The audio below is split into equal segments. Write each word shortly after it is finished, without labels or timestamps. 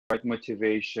right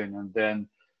motivation, and then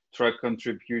track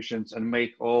contributions and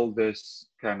make all this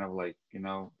kind of like,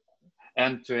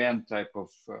 end-to-end type of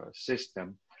system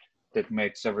that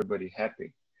makes everybody happy.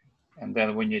 And then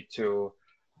we need to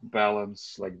balance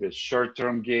like the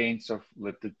short-term gains of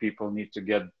let the people need to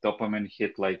get dopamine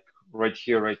hit like right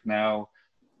here, right now,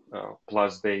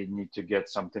 plus they need to get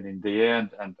something in the end.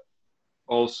 And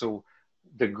also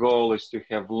the goal is to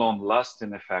have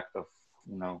long-lasting effect of,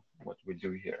 what we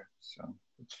do here. So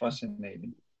it's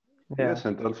fascinating. Yeah. Yes,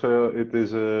 and also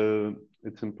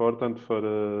it's important for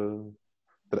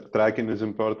tracking is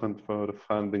important for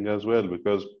funding as well,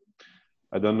 because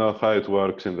I don't know how it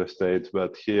works in the States,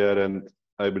 but here, and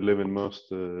I believe in most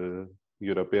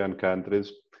European countries,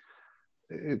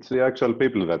 it's the actual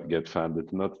people that get funded,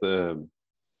 not the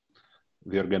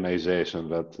organization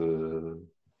that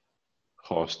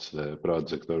hosts the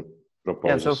project or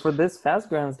proposes. Yeah, so for this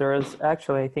FastGrants, there is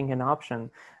actually, I think, an option.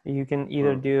 You can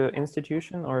either do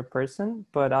institution or a person,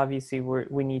 but obviously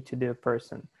we need to do a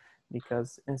person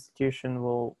because institution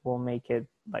will make it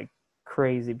like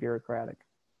crazy bureaucratic.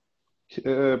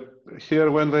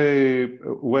 Here,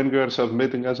 when you are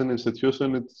submitting as an institution,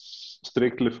 it's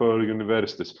strictly for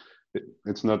universities.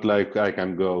 It's not like I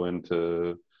can go and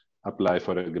apply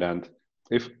for a grant.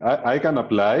 If I can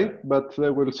apply, but they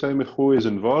will say me who is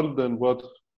involved and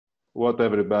what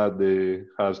everybody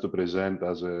has to present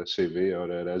as a CV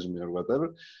or a resume or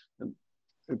whatever. And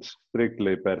it's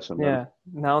strictly personal. Yeah.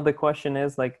 Now the question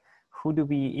is like, who do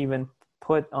we even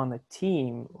put on the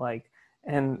team? Like,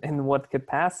 and in what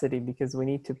capacity? Because we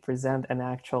need to present an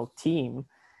actual team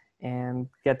and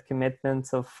get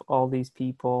commitments of all these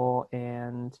people.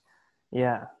 And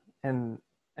yeah. And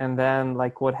then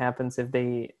like what happens if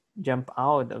they jump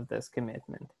out of this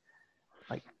commitment?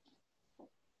 Like,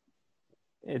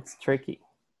 it's tricky.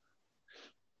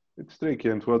 It's tricky.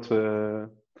 And what's the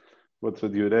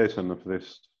duration of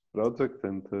this project?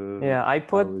 And yeah, I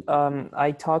put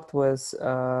I talked with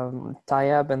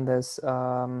Tayeb and this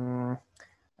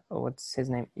what's his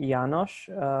name, Janosch,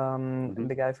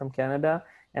 the guy from Canada,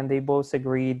 and they both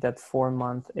agreed that 4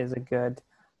 months is a good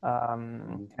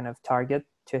kind of target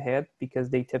to hit, because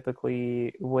they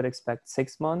typically would expect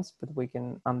 6 months, but we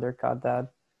can undercut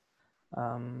that.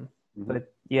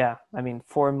 But yeah, I mean,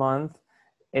 4 months,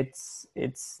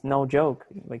 it's no joke.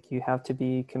 Like, you have to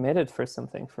be committed for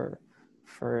something for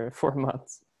 4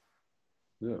 months.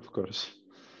 Yeah, of course.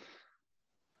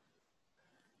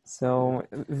 So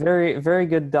very, very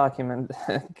good document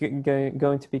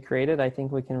going to be created. I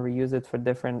think we can reuse it for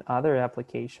different other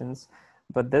applications,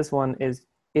 but this one is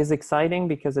exciting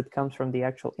because it comes from the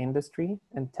actual industry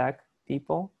and tech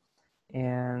people,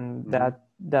 and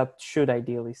that should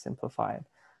ideally simplify it.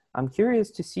 I'm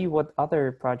curious to see what other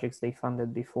projects they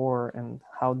funded before and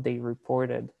how they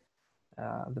reported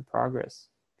the progress,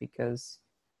 because,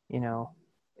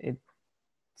 it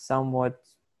somewhat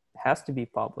has to be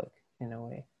public in a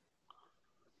way.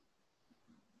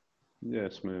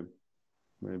 Yes,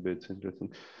 maybe it's interesting.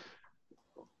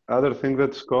 Other thing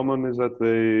that's common is that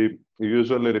they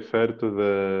usually refer to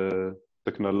the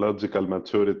technological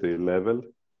maturity level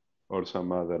or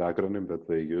some other acronym that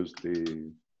they use,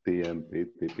 the TMP,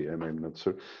 TPM, I'm not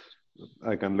sure.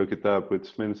 I can look it up,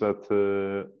 which means that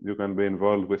you can be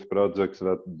involved with projects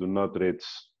that do not reach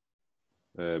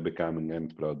becoming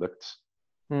end products.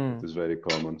 It is very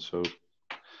common. So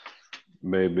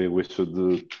maybe we should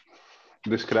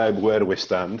describe where we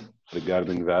stand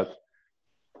regarding that.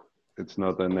 It's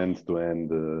not an end-to-end.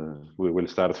 We will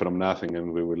start from nothing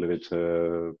and we will reach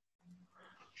a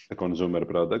consumer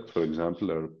product, for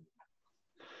example.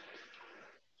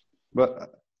 But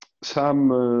some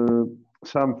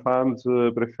funds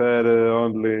prefer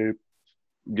only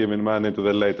giving money to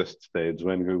the latest stage,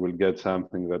 when you will get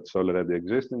something that's already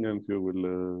existing and you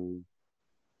will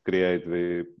create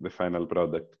the final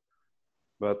product.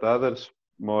 But others,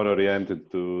 more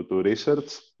oriented to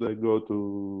research,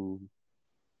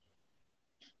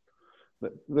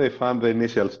 they fund the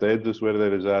initial stages where the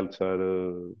results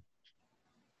are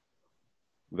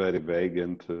very vague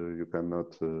and you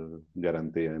cannot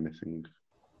guarantee anything.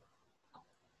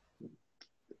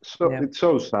 So it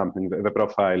shows something, the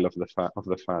profile of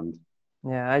the fund.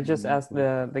 Yeah, I just asked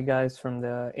the guys from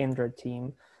the INDRA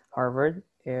team, Harvard,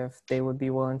 if they would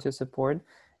be willing to support.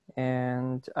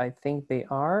 And I think they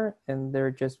are, and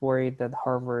they're just worried that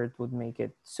Harvard would make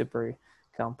it super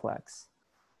complex.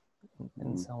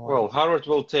 And so on. Well, Harvard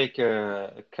will take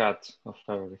a cut of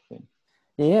everything.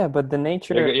 Yeah, but the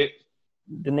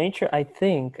nature, I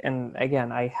think, and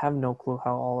again, I have no clue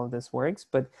how all of this works,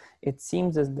 but it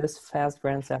seems as this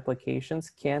FastGrants applications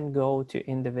can go to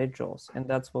individuals, and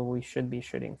that's what we should be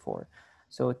shooting for.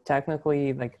 So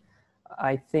technically, like,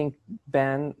 I think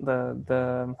Ben,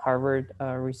 the Harvard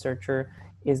researcher,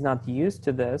 is not used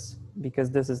to this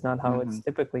because this is not how it's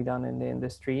typically done in the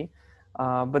industry.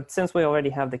 But since we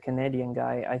already have the Canadian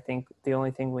guy, I think the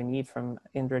only thing we need from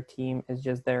INDRA Team is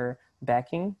just their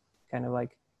backing, kind of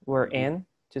like we're in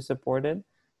to support it,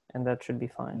 and that should be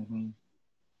fine.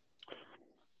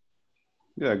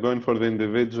 Yeah, going for the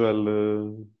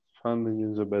individual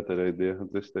funding is a better idea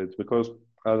at this stage, because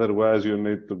otherwise you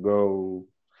need to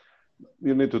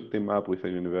team up with a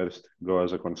university, go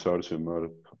as a consortium or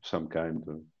some kind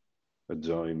of a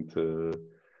joint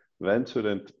venture.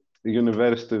 And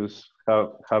universities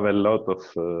have a lot of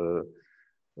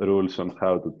rules on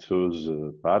how to choose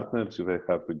partners. They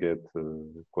have to get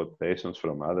quotations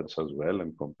from others as well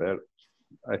and compare.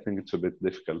 I think it's a bit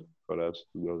difficult for us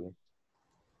to go there.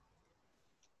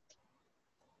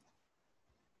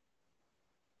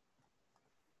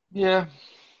 Yeah,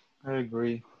 I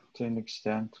agree to an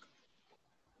extent.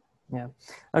 Yeah.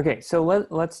 Okay. So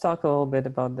let's talk a little bit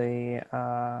about the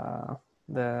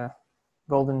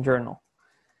Golden Journal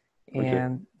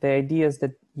and the ideas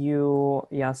that you,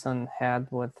 Yasin, had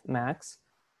with Max.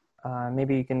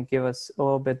 Maybe you can give us a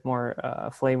little bit more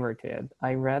flavor to it.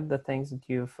 I read the things that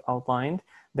you've outlined,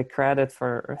 the credit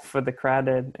for the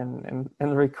credit and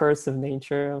recursive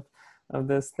nature of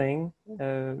this thing.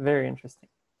 Very interesting.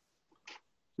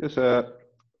 Yes,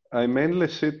 I mainly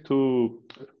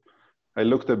I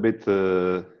looked a bit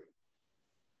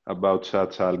about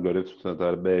such algorithms that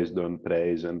are based on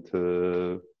praise and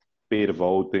peer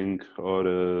voting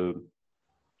or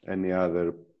any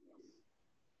other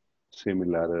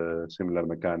similar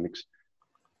mechanics.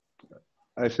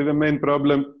 I see the main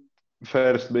problem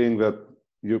first being that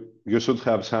you should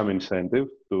have some incentive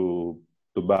to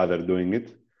bother doing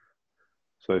it.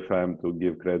 So if I'm to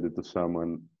give credit to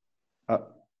someone,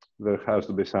 there has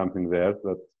to be something there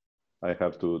that I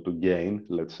have to gain,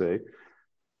 let's say.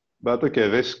 But okay,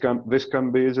 this can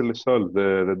be easily solved.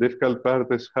 The difficult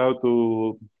part is how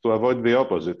to avoid the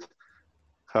opposite,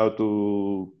 how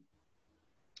to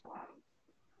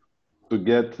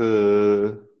get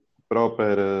a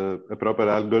proper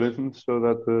algorithm so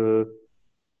that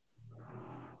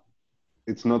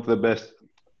it's not the best.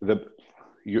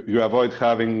 You avoid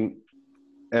having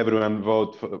everyone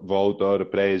vote or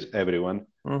praise everyone,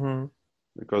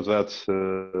 because that's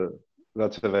a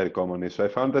very common issue. I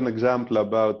found an example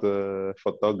about a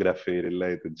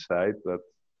photography-related site that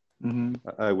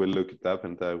I will look it up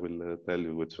and I will tell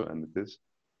you which one it is.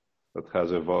 That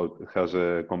has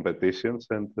competitions,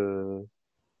 and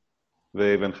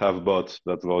they even have bots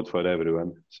that vote for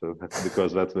everyone. So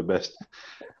because that's the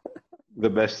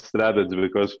best strategy,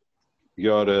 because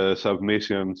your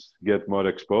submissions get more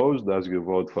exposed as you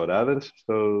vote for others.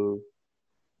 So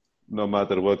no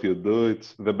matter what you do,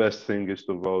 the best thing is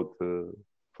to vote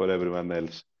for everyone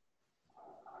else.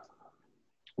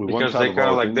 Because they kind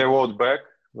of like they vote back.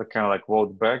 They kind of like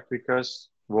vote back because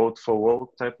vote for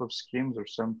vote type of schemes or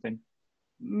something.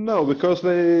 No, because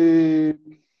in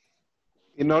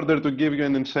order to give you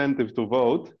an incentive to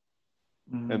vote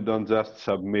and don't just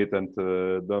submit and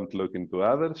don't look into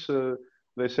others,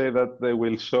 they say that they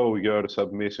will show your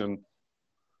submission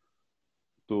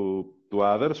to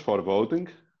others for voting.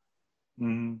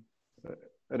 The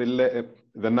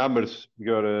numbers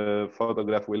your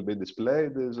photograph will be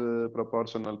displayed is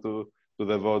proportional to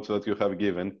the votes that you have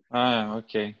given. Ah,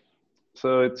 okay.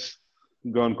 So it's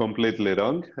gone completely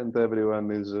wrong, and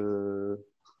everyone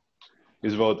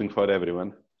is voting for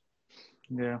everyone.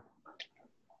 Yeah.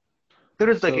 There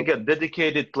is like a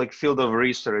dedicated like field of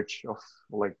research of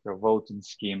like the voting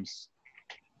schemes.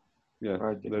 Yeah,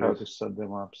 right? How to set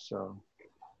them up. So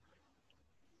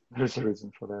there's a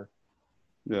reason for that.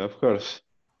 Yeah, of course.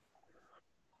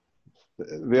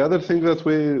 The other thing that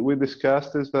we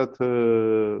discussed is that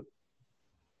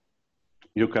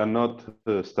you cannot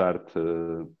start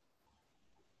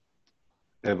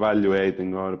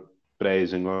evaluating or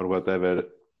praising or whatever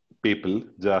people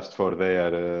just for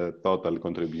their total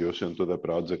contribution to the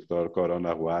project or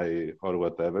Coronawhy or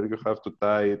whatever. You have to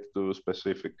tie it to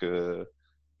specific, to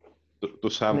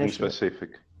something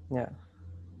specific. Yeah.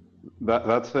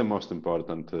 That's the most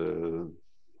important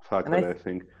factor, I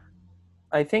think.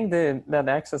 I think that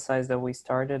exercise that we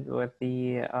started with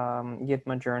the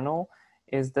GITMA journal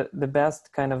is the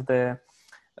best kind of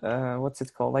what's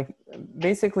it called? Like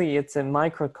basically it's a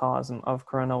microcosm of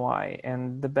Coronawhy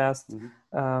and the best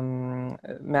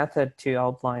method to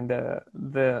outline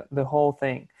the whole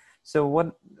thing. So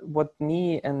what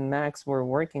me and Max were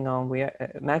working on,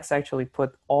 Max actually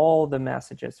put all the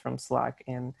messages from Slack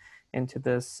into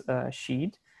this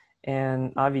sheet.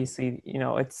 And obviously, you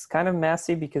know, it's kind of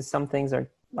messy because some things are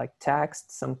like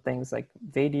text, some things like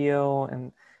video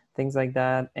and things like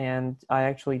that. And I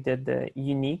actually did the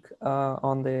unique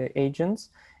on the agents,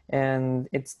 and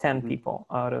it's 10 people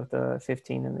out of the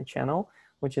 15 in the channel,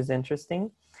 which is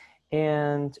interesting.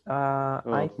 And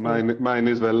I think mine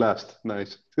is the last.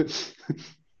 Nice.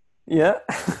 yeah,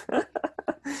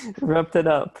 wrapped it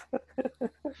up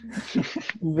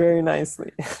very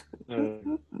nicely.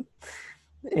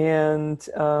 And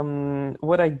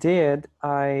what I did,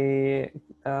 I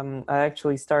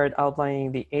actually started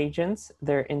outlining the agents,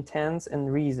 their intents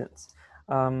and reasons.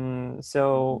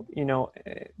 So, you know,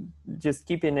 just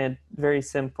keeping it very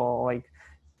simple, like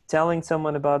telling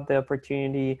someone about the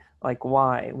opportunity, like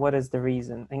why, what is the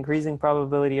reason, increasing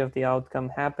probability of the outcome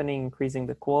happening, increasing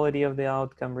the quality of the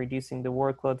outcome, reducing the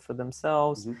workload for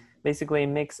themselves, basically a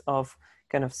mix of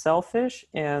kind of selfish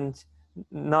and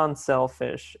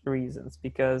non-selfish reasons.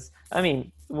 Because I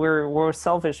mean, we're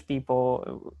selfish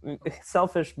people,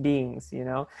 selfish beings, you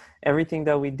know, everything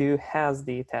that we do has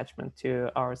the attachment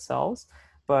to ourselves,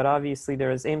 but obviously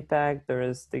there is impact, there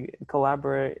is the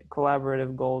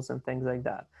collaborative goals and things like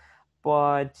that.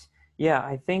 But yeah,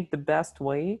 I think the best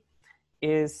way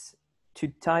is to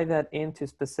tie that into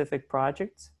specific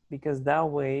projects, because that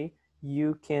way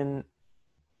you can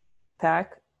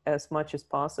pack as much as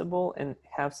possible and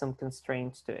have some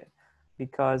constraints to it.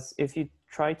 Because if you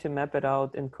try to map it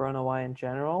out in Coronawhy in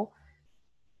general,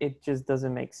 it just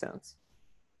doesn't make sense.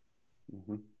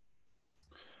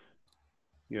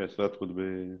 Yes, that would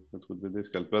be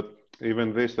difficult. But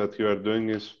even this that you are doing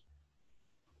is,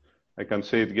 I can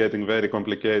see it getting very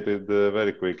complicated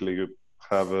very quickly. You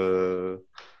have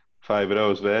 5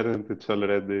 rows there, and it's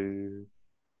already.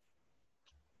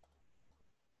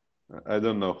 I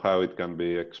don't know how it can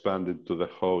be expanded to the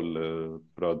whole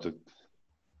project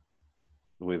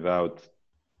without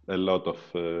a lot of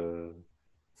Brain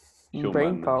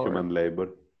power. human labor.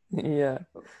 Yeah.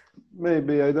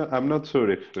 Maybe I'm not sure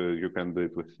if you can do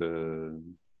it with.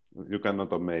 You can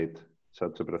automate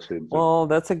such a procedure. Well,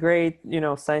 that's a great, you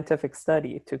know, scientific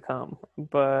study to come.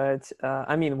 But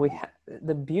I mean,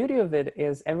 the beauty of it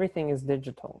is everything is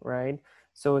digital, right?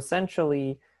 So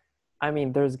essentially, I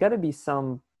mean, there's got to be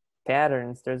some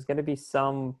patterns. There's got to be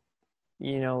some,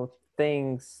 you know,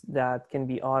 things that can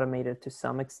be automated to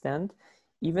some extent,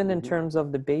 even in terms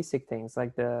of the basic things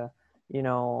like the, you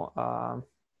know,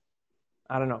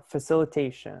 I don't know,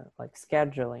 facilitation, like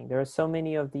scheduling. There are so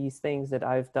many of these things that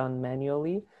I've done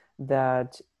manually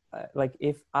that like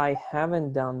if I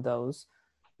haven't done those,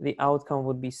 the outcome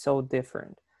would be so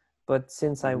different. But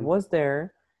since I was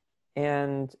there,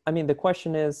 and I mean, the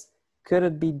question is, could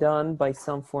it be done by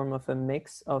some form of a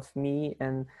mix of me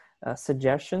and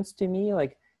suggestions to me,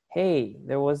 like, hey,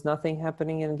 there was nothing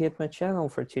happening in GITMA channel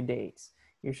for 2 days.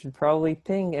 You should probably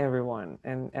ping everyone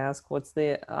and ask what's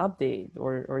the update,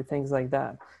 or things like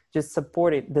that. Just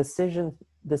support it,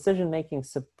 decision-making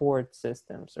support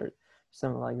systems or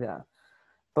something like that.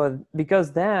 But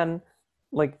because then,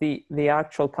 like the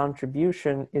actual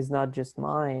contribution is not just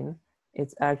mine,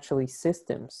 it's actually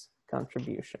systems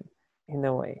contribution in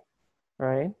a way,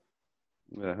 right?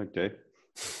 Yeah, okay.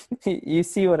 You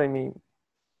see what I mean?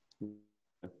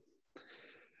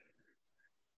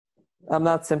 I'm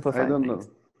not simplifying. I don't things.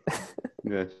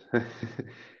 know. Yes.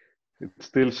 It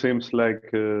still seems like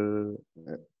a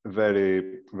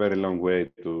very, very long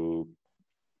way to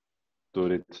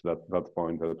reach that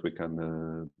point that we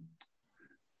can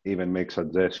even make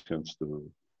suggestions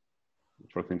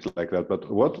for things like that. But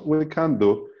what we can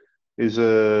do is,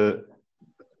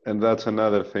 and that's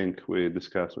another thing we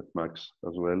discussed with Max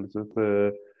as well, is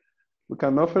that we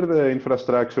can offer the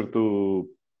infrastructure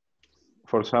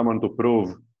for someone to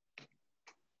prove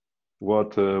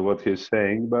what he's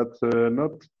saying, but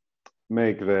not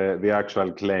make the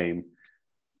actual claim.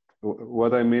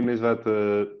 What I mean is that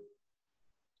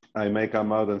I may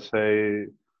come out and say,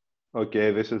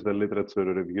 okay, this is the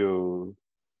literature review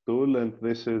tool, and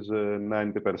this is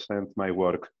 90% my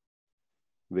work.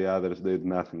 The others did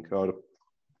nothing, or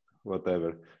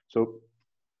whatever. So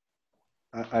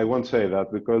I won't say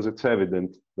that, because it's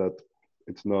evident that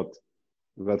that's not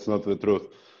the truth,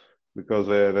 because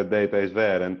the data is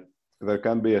there, and there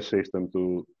can be a system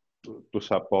to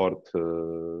support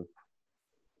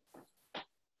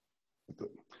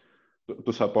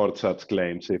to support such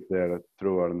claims if they're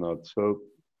true or not. So,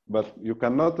 but you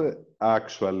cannot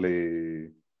actually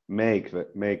make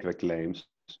the claims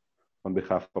on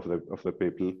behalf of the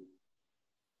people.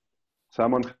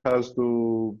 Someone has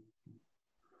to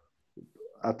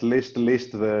at least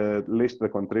list the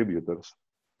contributors,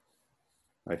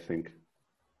 I think,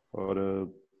 or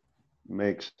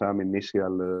make some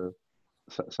initial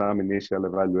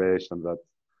evaluation that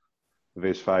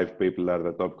these 5 people are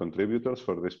the top contributors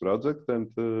for this project, and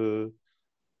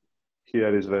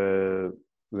here is the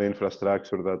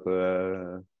infrastructure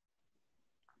that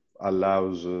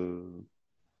allows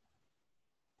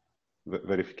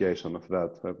verification of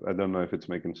that. I don't know if it's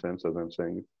making sense as I'm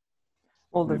saying it.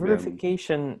 Well, the Maybe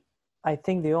verification, I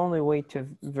think the only way to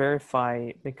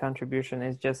verify the contribution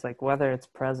is just like whether it's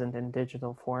present in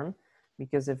digital form,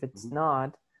 because if it's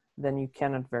not, then you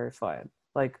cannot verify it.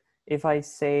 Like if I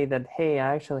say that, hey,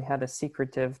 I actually had a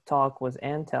secretive talk with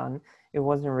Anton, it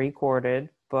wasn't recorded,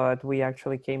 but we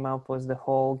actually came up with the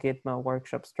whole GITMA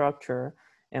workshop structure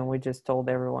and we just told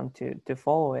everyone to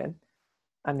follow it.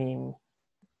 I mean,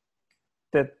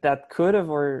 that could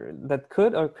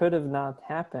or could have not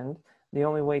happened. The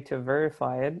only way to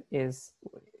verify it is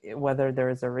whether there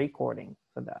is a recording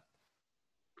for that.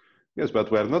 Yes, but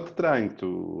we're not trying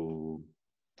to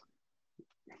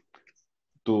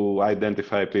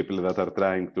identify people that are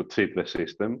trying to cheat the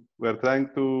system. We're trying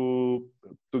to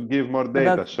give more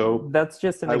data. So that's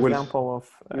just an example of.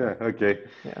 Yeah. Okay.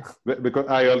 Yeah. Because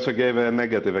I also gave a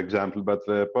negative example, but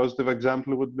the positive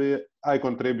example would be I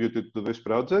contributed to this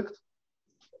project.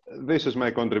 This is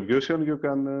my contribution. You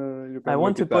can. I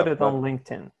want to put it on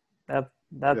LinkedIn.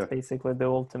 That's basically the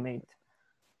ultimate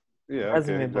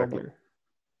resume builder.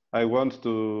 I want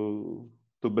to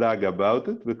brag about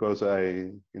it because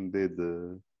I indeed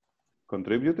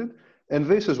contributed, and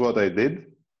this is what I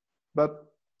did. But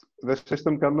the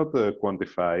system cannot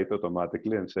quantify it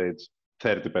automatically and say it's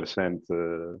 30%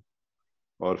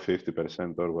 or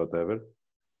 50% or whatever.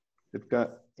 It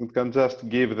can just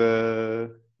give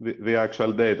the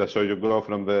actual data. So you go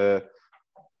from the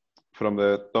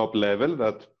top level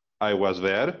that I was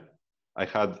there. I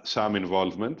had some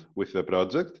involvement with the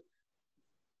project.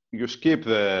 You skip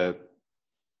the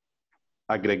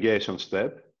aggregation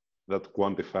step that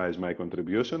quantifies my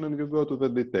contribution, and you go to the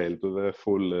detail, to the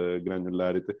full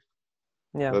granularity.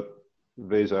 Yeah. That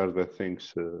these are the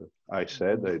things I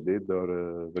said, I did,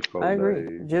 or the code I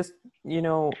agree. Just,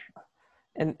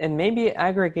 and maybe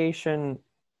aggregation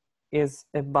is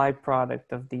a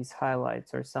byproduct of these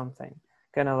highlights or something.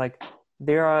 Kind of like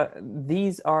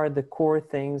these are the core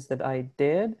things that I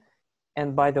did.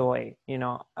 And by the way,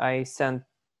 I sent,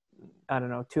 I don't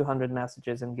know, 200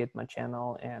 messages in GITMA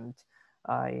channel, and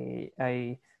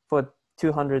I put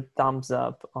 200 thumbs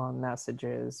up on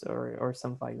messages or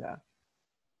something like that.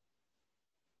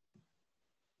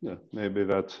 Yeah, maybe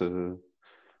that's,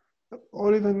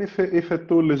 or even if a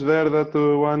tool is there that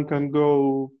one can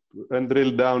go and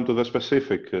drill down to the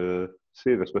specific,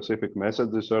 see the specific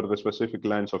messages or the specific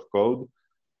lines of code.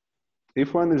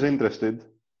 If one is interested,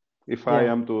 if I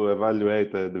am to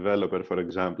evaluate a developer, for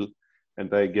example,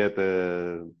 and I get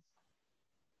a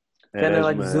kind of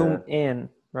like zoom in,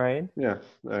 right? Yeah,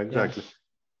 exactly. Yeah.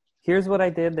 Here's what I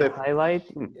did, the highlight,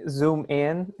 zoom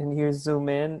in, and here's zoom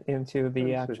in into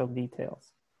the actual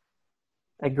details.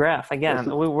 A graph, again,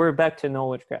 we're back to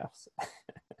knowledge graphs.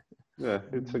 Yeah,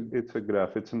 it's a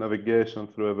graph. It's a navigation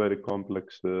through a very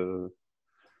complex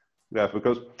graph.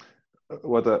 Because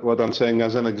what I'm saying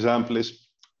as an example is,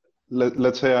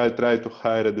 let's say I try to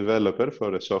hire a developer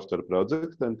for a software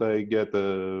project, and I get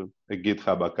a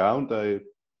GitHub account. I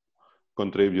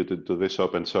contributed to this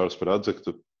open source project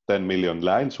to 10 million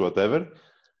lines, whatever.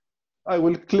 I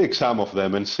will click some of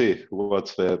them and see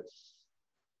what's the...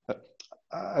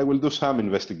 I will do some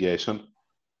investigation.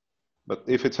 But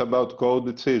if it's about code,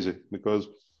 it's easy because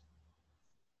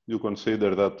you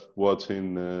consider that what's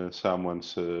in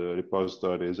someone's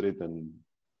repository is written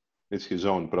is his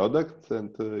own product,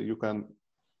 and you can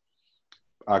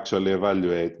actually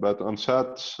evaluate. But on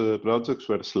such projects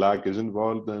where Slack is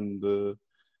involved and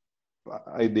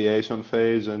ideation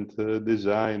phase and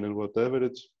design and whatever,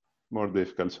 it's more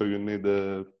difficult. So you need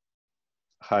a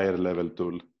higher level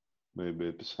tool,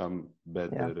 maybe some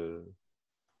better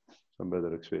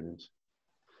experience.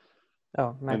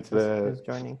 Oh, Max is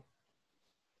joining.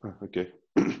 Okay.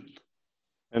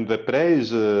 And the praise,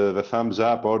 the thumbs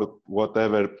up or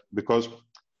whatever, because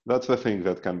that's the thing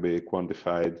that can be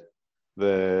quantified.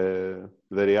 The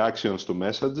reactions to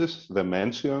messages, the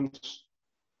mentions,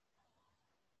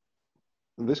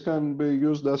 this can be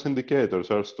used as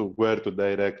indicators as to where to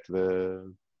direct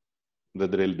the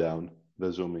drill down,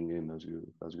 the zooming in, as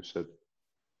you said.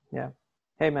 Yeah.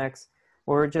 Hey, Max,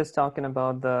 we're just talking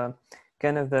about the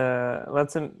kind of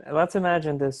let's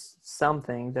imagine this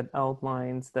something that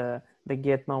outlines the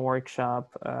GITMA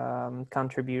workshop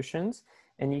contributions,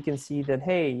 and you can see that,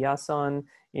 hey, Yason,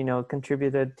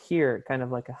 contributed here, kind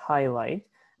of like a highlight.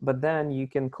 but then you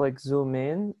can click zoom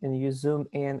in, and you zoom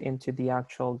in into the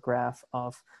actual graph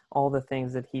of all the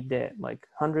things that he did, like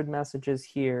 100 messages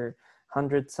here,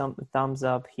 100 some thumbs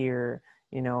up here,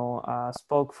 you know,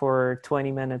 spoke for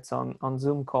 20 minutes on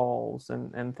Zoom calls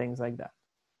and things like that.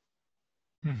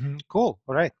 Cool.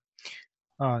 All right.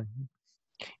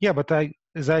 Yeah, but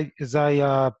as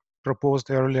I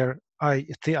proposed earlier, I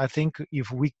think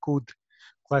if we could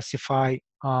classify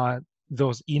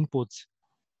those inputs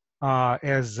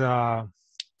as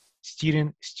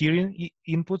steering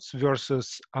inputs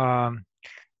versus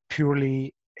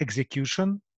purely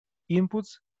execution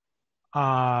inputs,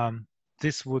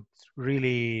 this would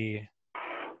really.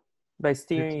 By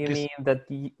steering, you mean that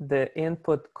the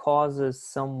input causes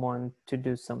someone to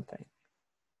do something?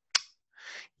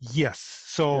 Yes.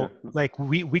 So like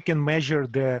we can measure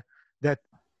that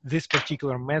this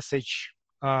particular message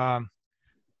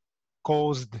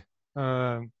caused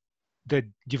the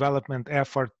development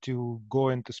effort to go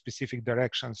into specific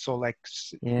directions. So like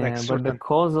but the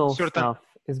causal stuff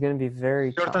is going to be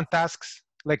very certain tough. tasks,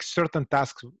 like certain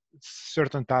tasks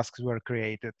were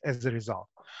created as a result.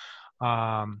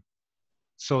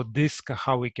 So this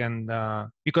how we can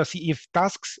because if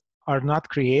tasks are not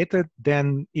created,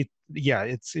 then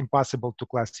it's impossible to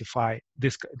classify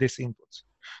these inputs.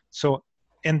 So,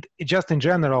 and just in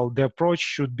general, the approach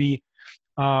should be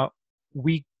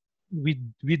we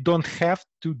don't have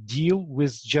to deal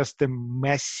with just a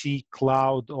messy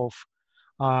cloud of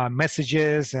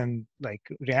messages and like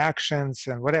reactions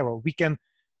and whatever. We can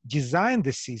design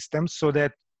the system so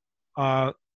that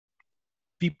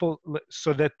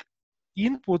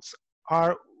inputs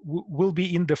will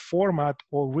be in the format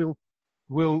or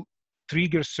will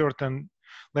trigger certain,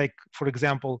 like for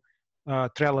example,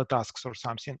 Trello tasks or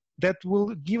something that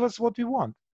will give us what we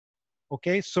want.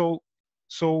 Okay, so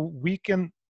we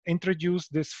can introduce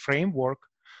this framework,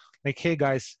 like, hey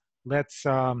guys, let's,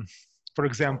 for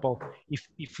example,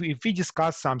 if we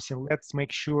discuss something, let's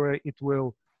make sure it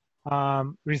will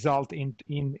result in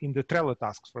the Trello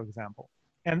tasks, for example.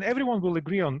 And everyone will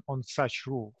agree on such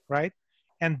rule, right?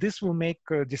 And this will make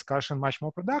discussion much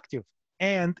more productive,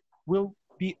 and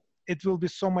it will be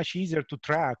so much easier to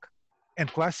track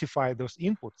and classify those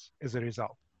inputs as a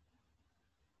result.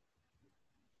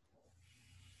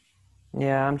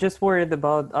 Yeah, I'm just worried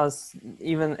about us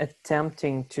even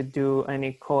attempting to do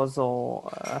any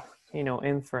causal,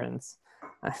 inference.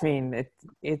 I mean,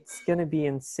 it's gonna be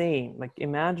insane. Like,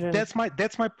 imagine. That's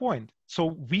my point.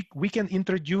 So we can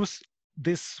introduce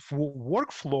this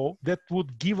workflow that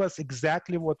would give us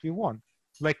exactly what we want.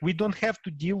 Like, we don't have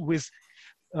to deal with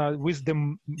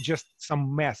just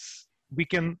some mess. We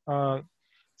can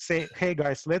say, hey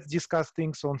guys, let's discuss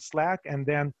things on Slack and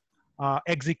then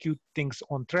execute things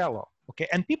on Trello. Okay,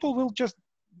 and people will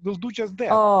do just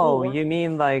that. Oh, you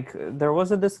mean like there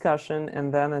was a discussion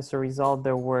and then as a result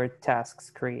there were tasks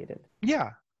created?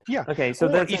 Yeah. Okay, so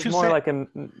that's more like a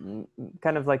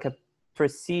kind of like a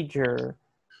procedure.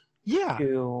 Yeah.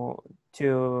 To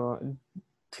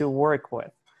work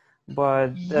with,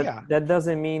 but that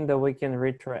doesn't mean that we can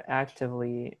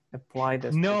retroactively apply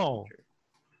this. No,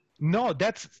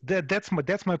 that's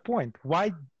my point.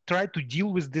 Why try to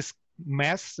deal with this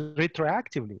mess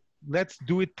retroactively? Let's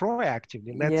do it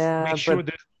proactively. Let's make sure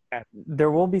that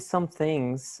there will be some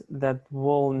things that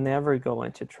will never go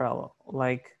into Trello.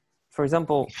 Like, for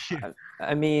example,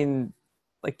 I mean,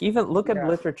 like, even look at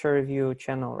literature review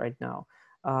channel right now.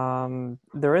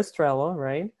 There is Trello,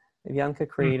 right? Bianca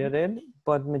created it,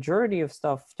 but majority of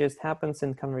stuff just happens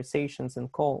in conversations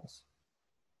and calls.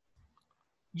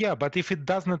 Yeah, but if it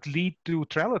does not lead to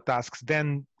Trello tasks,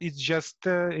 then it's just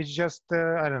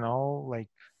I don't know, like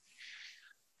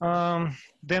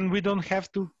then we don't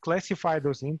have to classify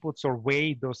those inputs or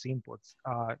weigh those inputs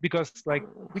because like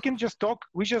we can just talk.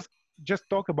 We just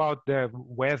talk about the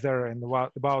weather and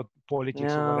about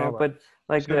politics or whatever. But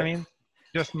like, I mean,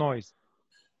 just noise.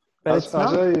 But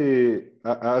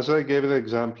as I gave the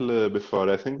example before,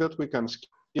 I think that we can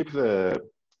skip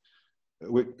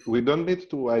we don't need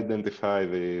to identify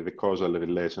the causal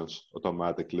relations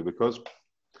automatically, because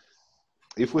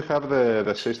if we have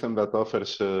the system that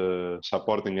offers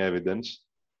supporting evidence,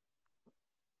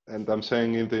 and I'm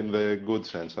saying it in the good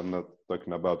sense, I'm not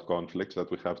talking about conflicts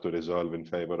that we have to resolve in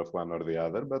favor of one or the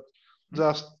other, but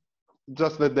just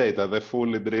the data, the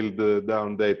fully drilled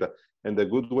down data, and a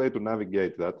good way to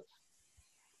navigate that.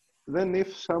 Then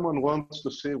if someone wants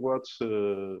to see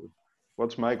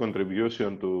what's my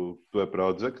contribution to a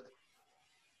project,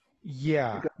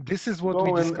 this is what go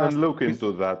we discussed and look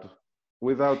into that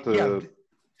without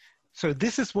so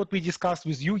this is what we discussed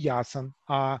with you, Yasin,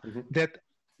 that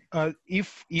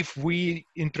if we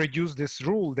introduce this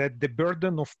rule that the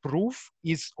burden of proof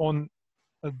is on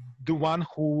the one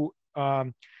who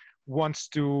wants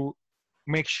to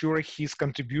make sure his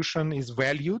contribution is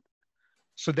valued,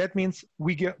 so that means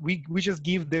we just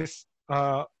give this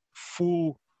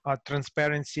full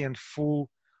transparency and full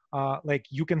like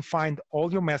you can find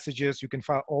all your messages, you can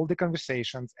find all the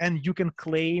conversations, and you can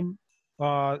claim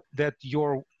that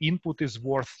your input is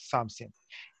worth something.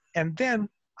 And then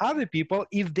other people,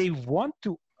 if they want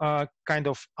to kind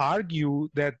of argue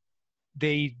that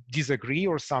they disagree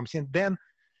or something, then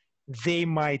they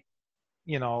might,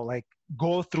 you know, like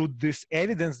go through this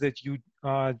evidence that you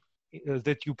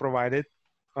provided,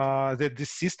 that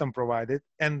this system provided,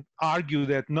 and argue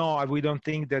that no, we don't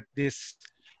think that this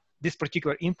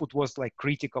particular input was like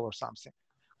critical or something.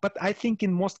 But I think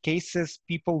in most cases,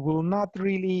 people will not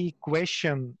really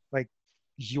question like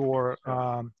your.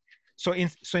 So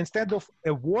instead of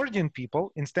awarding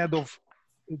people, instead of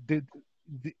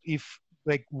if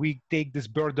like we take this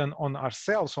burden on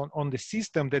ourselves, on the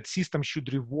system, that system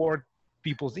should reward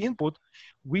people's input,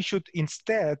 we should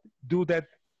instead do that.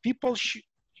 People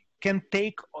can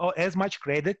take as much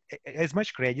credit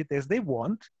as they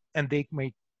want, and they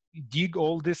may dig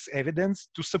all this evidence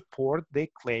to support their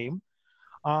claim,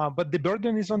 but the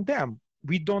burden is on them.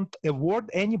 We don't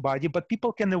award anybody, but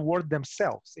people can award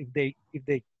themselves if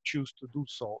they choose to do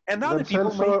so. And other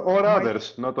people or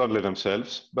others, not only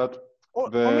themselves, but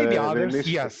or maybe others.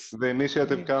 Yes, the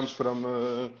initiative comes from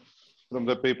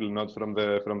the people, not from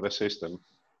the system.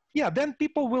 Yeah, then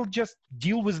people will just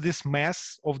deal with this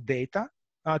mass of data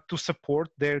to support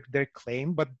their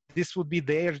claim, but this would be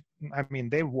their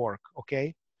work.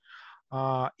 Okay.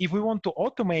 If we want to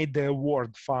automate the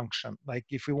award function, like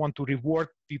if we want to reward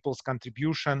people's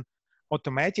contribution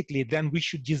automatically, then we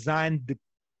should design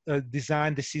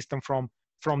the system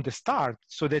from the start,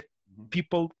 so that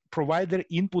people provide their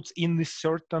inputs in the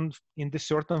certain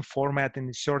format, in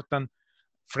a certain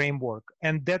framework.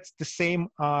 And that's the same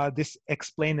this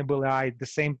explainable AI, the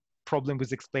same problem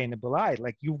with explainable AI.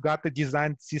 Like you've got to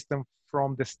design system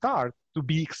from the start to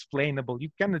be explainable. You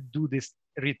cannot do this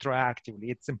retroactively.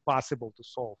 It's impossible to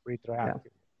solve retroactively.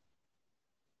 Yeah.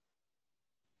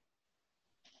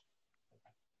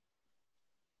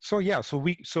 So yeah,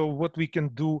 so what we can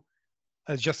do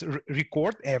is just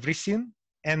record everything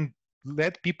and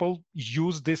let people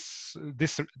use this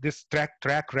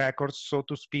track record, so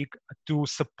to speak, to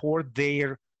support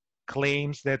their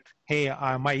claims that, hey,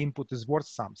 my input is worth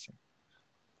something.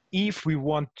 If we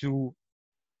want to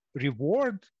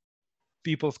reward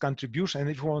people's contribution, and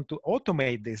if we want to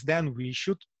automate this, then we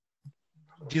should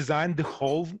design the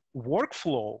whole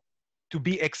workflow to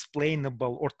be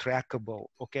explainable or trackable.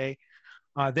 Okay.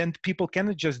 Then people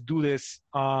cannot just do this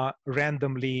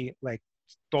randomly, like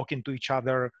talking to each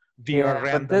other via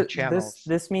random channels.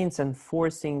 This means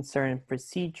enforcing certain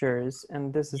procedures,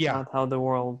 and this is not how the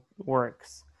world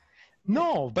works.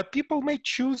 No, but people may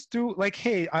choose to, like,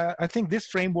 hey, I think this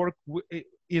framework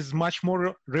is much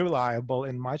more reliable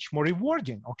and much more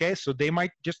rewarding. Okay, so they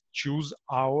might just choose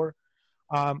our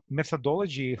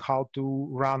methodology, how to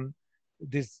run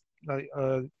this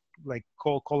like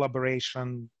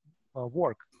collaboration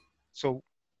work. So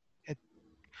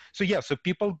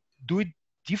people do it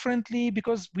differently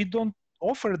because we don't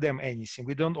offer them anything.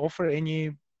 We don't offer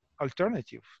any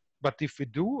alternative. But if we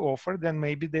do offer, then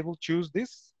maybe they will choose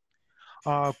this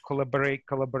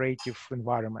collaborative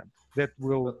environment that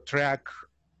will track.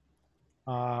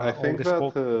 I think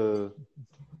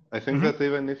that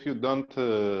even if you don't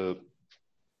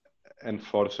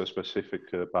enforce a specific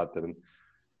pattern,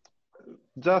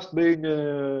 just being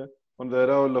on the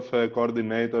role of a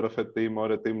coordinator of a team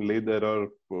or a team leader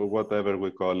or whatever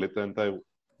we call it, and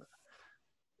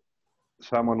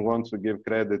someone wants to give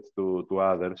credit to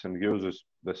others and uses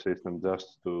the system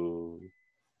just to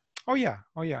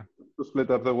to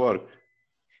split up the work,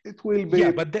 it will be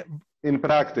in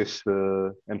practice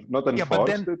and not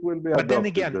enforced. It will be adopted. But then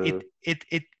again,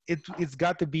 it's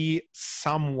got to be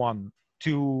someone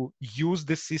to use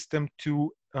the system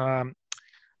to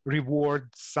reward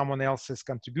someone else's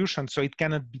contribution, so it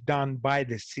cannot be done by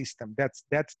the system. That's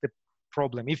the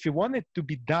problem. If you want it to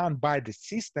be done by the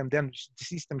system, then the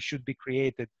system should be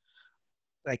created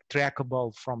like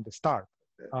trackable from the start.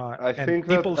 I think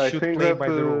that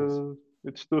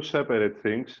it's two separate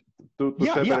things, two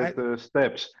separate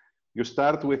steps. You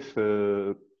start with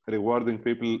rewarding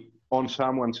people on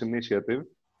someone's initiative.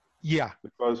 Yeah.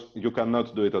 Because you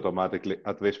cannot do it automatically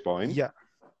at this point. Yeah.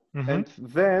 Mm-hmm. And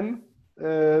then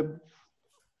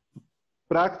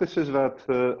practices that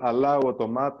allow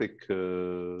automatic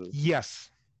yes,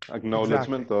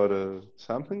 acknowledgement or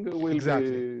something will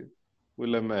be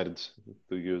will emerge,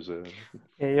 to use a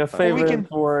Yeah, your Or we can,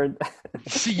 favorite word.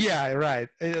 yeah, right.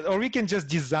 Or we can just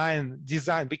design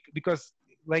because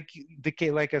like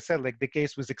like I said, like the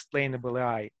case with explainable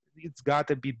AI, it's got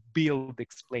to be build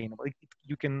explainable.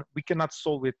 We cannot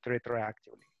solve it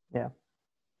retroactively. Yeah.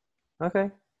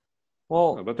 Okay.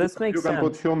 Well, But this makes you can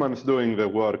put sense. humans doing the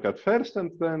work at first,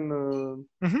 and then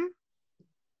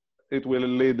it will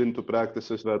lead into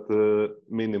practices that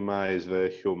minimize the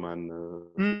human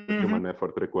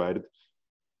effort required.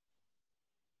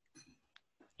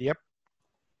 Yep.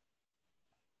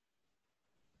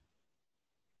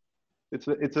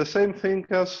 It's the same thing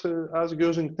as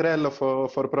using Trello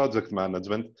for project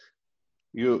management.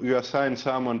 You assign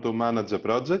someone to manage a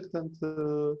project, and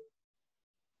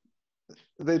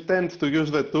they tend to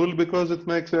use the tool because it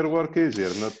makes their work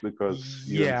easier, not because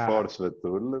you Yeah. enforce the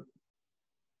tool.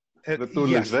 The tool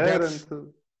is Yes, there,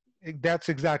 and that's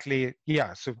exactly,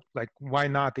 yeah. So like, why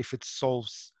not if it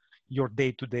solves your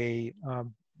day-to-day?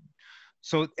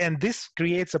 So, and this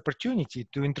creates opportunity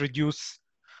to introduce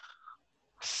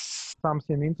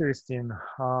something interesting.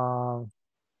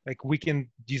 Like we can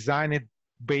design it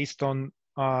based on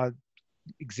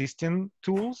existing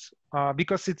tools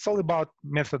because it's all about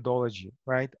methodology,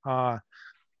 right?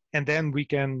 And then we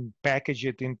can package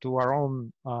it into our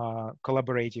own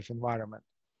collaborative environment.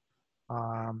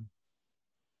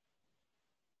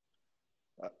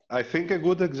 I think a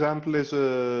good example is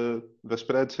the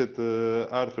spreadsheet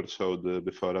Arthur showed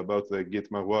before about the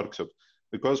GITMA workshop,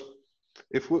 because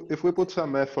if we put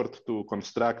some effort to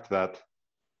construct that,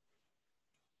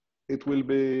 it will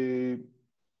be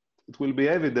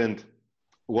evident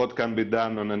what can be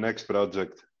done on the next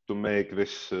project to make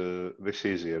this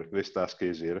this task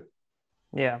easier.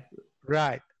 Yeah.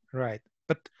 Right.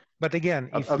 But again,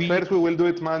 At first we will do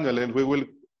it manually, and we will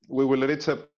reach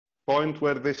a point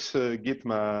where this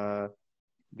GITMA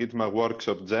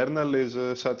workshop journal is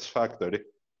satisfactory.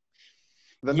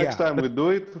 The next time we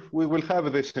do it, we will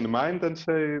have this in mind and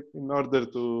say, in order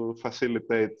to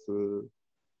facilitate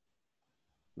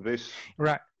this.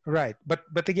 Right.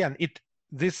 But again,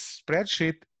 this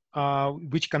spreadsheet,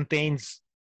 which contains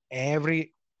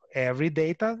every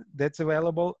data that's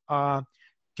available,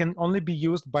 can only be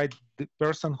used by the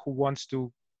person who wants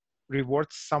to reward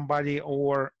somebody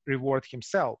or reward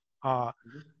himself.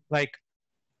 Like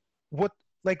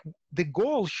the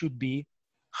goal should be,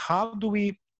 how do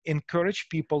we encourage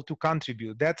people to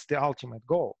contribute? That's the ultimate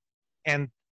goal. And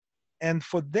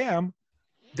for them,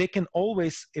 they can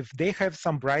always, if they have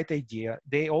some bright idea,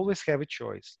 they always have a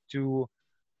choice to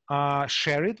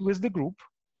share it with the group,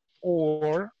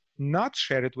 or not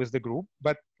share it with the group,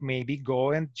 but maybe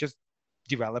go and just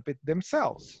develop it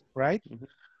themselves, right?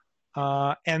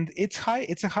 And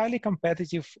it's a highly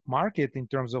competitive market in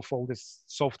terms of all this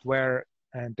software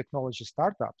and technology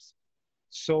startups.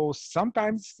 So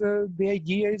sometimes the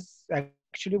idea is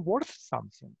actually worth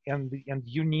something, and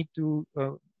you need to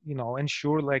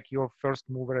ensure like your first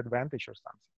mover advantage or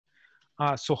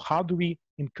something. So how do we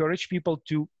encourage people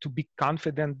to be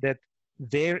confident that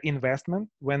their investment,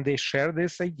 when they share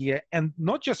this idea, and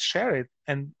not just share it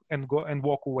and go and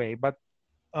walk away, but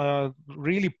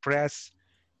really press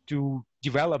to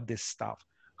develop this stuff?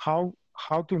 How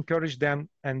to encourage them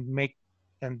and make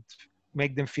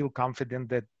them feel confident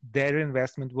that their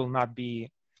investment will not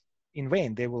be in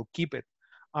vain, they will keep it.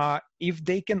 If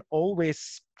they can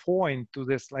always point to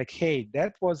this, like, hey,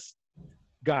 that was,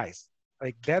 guys,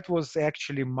 like that was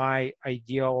actually my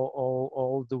idea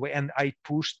all the way, and I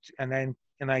pushed, and I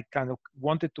kind of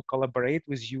wanted to collaborate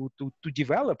with you to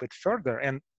develop it further.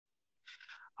 And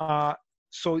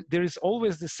so there is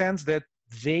always the sense that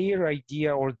their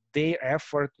idea or their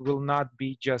effort will not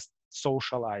be just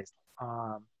socialized,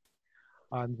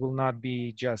 and will not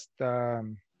be just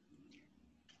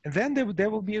and then they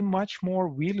will be much more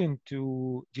willing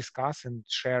to discuss and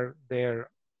share their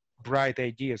bright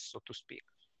ideas, so to speak.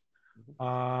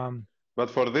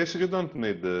 But for this, you don't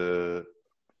need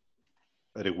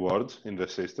rewards in the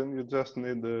system. You just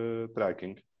need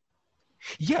tracking.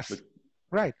 Yes,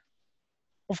 right.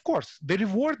 Of course, the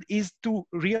reward is to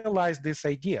realize this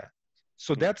idea.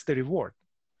 So that's the reward.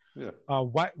 Yeah.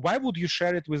 Why would you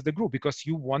share it with the group? Because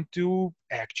you want to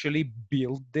actually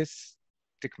build this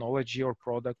technology or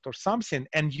product or something,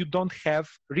 and you don't have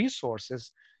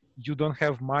resources, you don't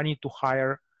have money to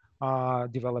hire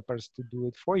developers to do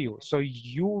it for you. So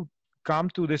you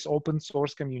come to this open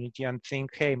source community and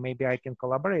think, hey, maybe I can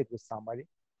collaborate with somebody.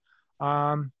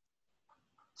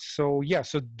 So yeah,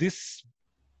 so this,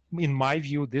 in my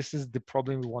view, this is the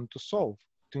problem we want to solve,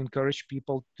 to encourage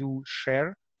people to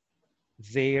share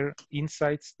their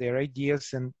insights, their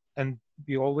ideas, and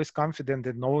be always confident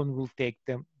that no one will take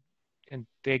them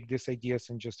take these ideas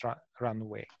and just run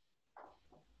away.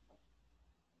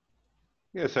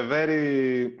 Yes, a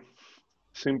very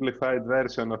simplified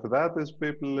version of that is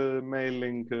people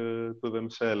mailing to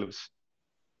themselves.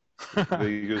 They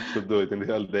used to do it in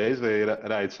the old days. They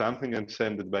write something and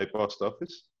send it by post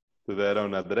office to their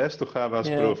own address to have as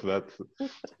proof that.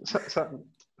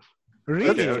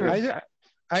 Really?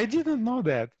 I didn't know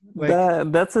that.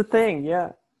 Like, that's a thing,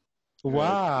 yeah.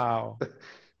 Wow.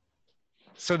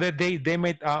 So that they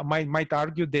might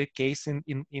argue their case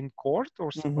in court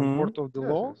or court of the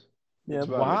law? Yes.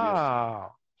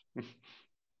 Wow.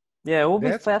 Yeah, it will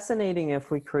be fascinating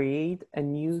if we create a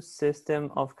new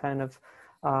system of kind of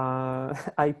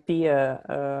IP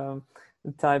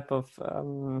type of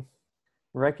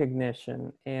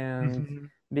recognition. And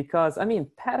because, I mean,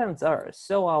 patents are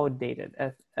so outdated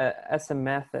as a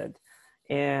method,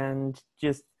 and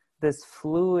just this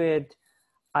fluid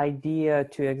idea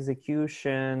to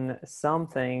execution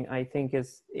something, I think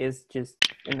is just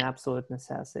an absolute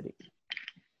necessity.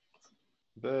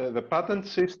 The patent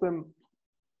system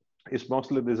is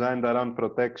mostly designed around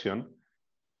protection,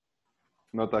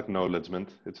 not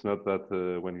acknowledgement. It's not that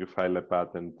when you file a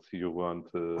patent, you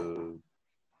want to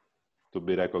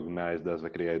be recognized as the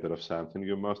creator of something.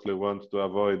 You mostly want to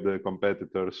avoid the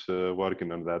competitors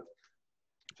working on that.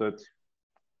 So it's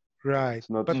right. It's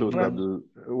not suitable.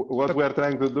 What we are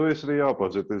trying to do is the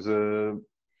opposite: is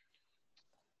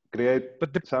create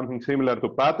something similar to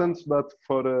patents, but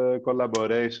for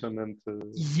collaboration and.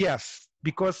 Yes,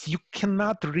 because you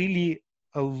cannot really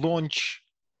launch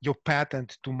your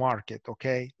patent to market.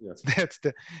 Okay, yes. That's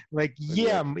the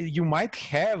exactly. You might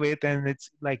have it, and it's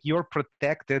like you're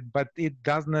protected, but it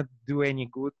does not do any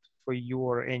good for you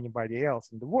or anybody else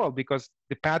in the world, because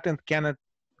the patent cannot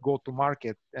go to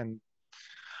market, and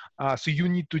so you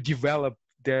need to develop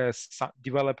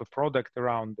a product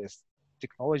around this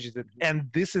technology,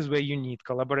 and this is where you need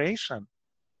collaboration.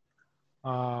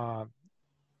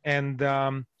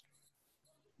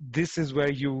 This is where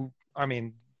you,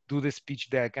 do this pitch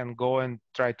deck and go and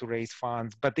try to raise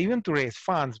funds. But even to raise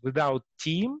funds without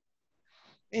team,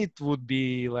 it would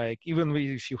be like, even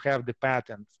if you have the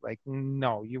patent, like,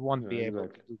 no, you won't be able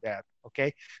to do that.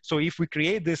 Okay. So if we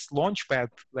create this launchpad,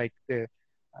 like the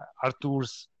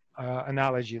Artur's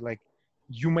analogy, like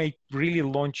you may really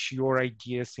launch your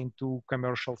ideas into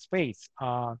commercial space.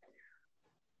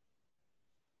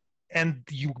 And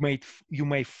you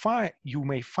may find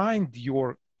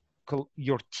your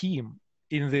team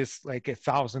in this like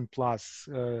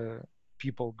 1,000+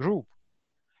 people group,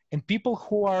 and people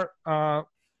who are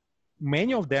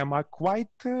many of them are quite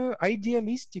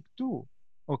idealistic too.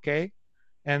 Okay,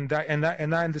 and I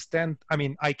understand. I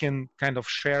mean, I can kind of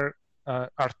share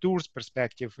Artur's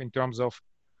perspective in terms of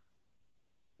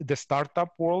the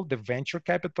startup world. The venture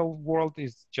capital world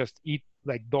is just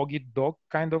dog eat dog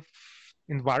kind of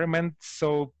environment.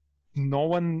 So no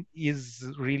one is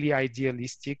really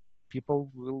idealistic. People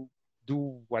will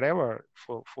do whatever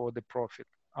for the profit.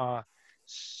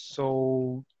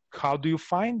 So how do you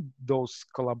find those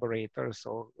collaborators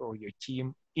or your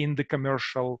team in the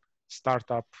commercial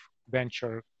startup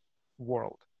venture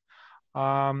world?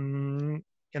 And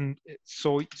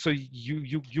so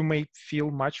you may feel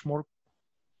much more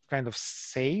kind of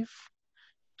safe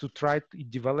to try to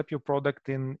develop your product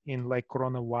in like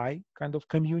Coronawhy kind of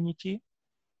community,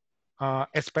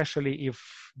 especially if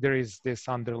there is this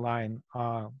underlying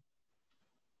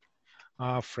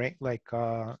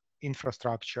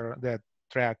infrastructure that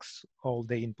tracks all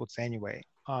the inputs anyway.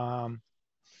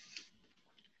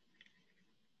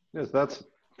 Yes, that's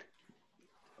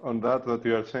on that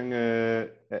you are saying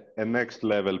a next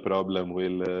level problem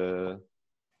will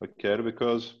occur,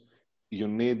 because you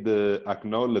need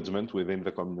acknowledgement within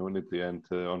the community and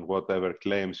on whatever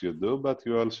claims you do, but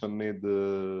you also need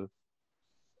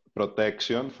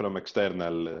protection from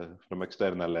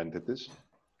external entities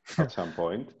at some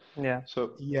point. Yeah.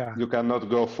 So you cannot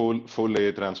go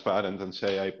fully transparent and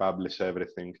say I publish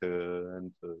everything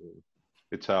and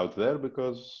it's out there,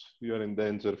 because you are in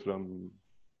danger from.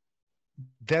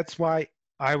 That's why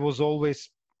I was always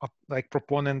like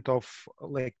proponent of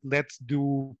like, let's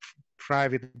do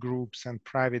private groups and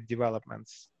private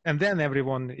developments, and then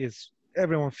everyone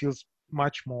feels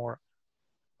much more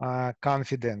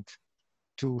confident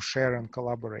to share and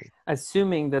collaborate,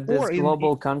 assuming that this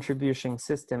global contribution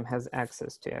system has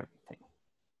access to everything.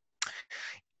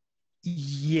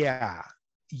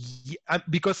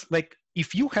 Because like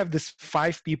if you have this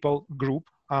 5 people group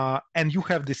and you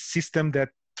have this system that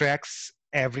tracks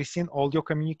everything, all your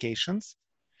communications,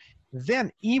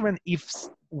 then even if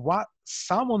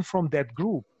someone from that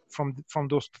group, from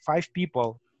those 5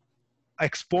 people,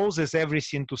 exposes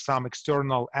everything to some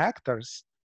external actors,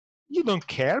 you don't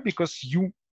care, because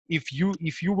if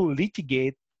you will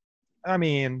litigate, I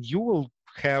mean, you will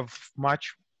have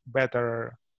much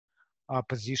better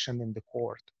position in the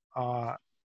court.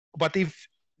 But if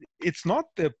it's not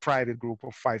a private group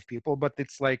of 5 people, but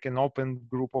it's like an open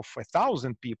group of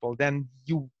 1,000 people, then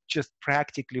you just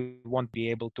practically won't be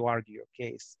able to argue your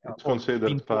case. It's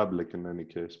considered public in any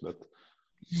case, but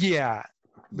yeah,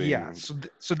 yeah.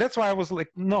 So that's why I was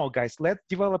like, no, guys, let's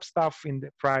develop stuff in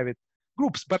the private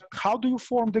groups. But how do you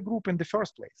form the group in the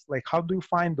first place? Like, how do you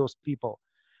find those people?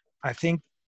 I think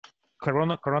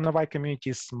Coronawhy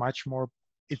community is much more.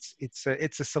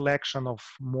 It's a selection of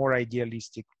more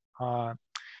idealistic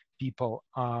people,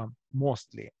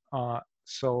 mostly.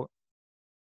 So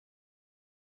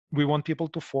we want people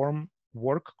to form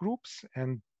work groups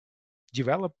and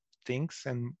develop things,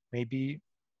 and maybe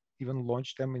even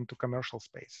launch them into commercial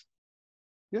space.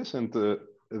 yes, and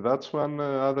that's one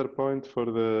other point for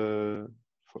the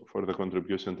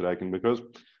contribution tracking, because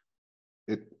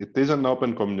it is an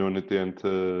open community and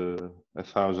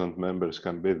 1,000 members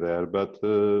can be there, but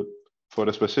for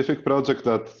a specific project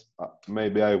that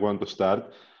maybe I want to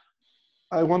start,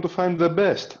 I want to find the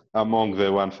best among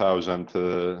the 1,000,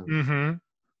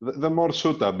 the more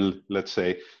suitable, let's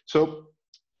say. So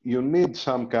you need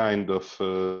some kind of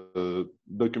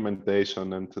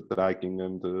documentation and tracking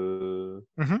and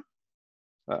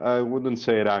I wouldn't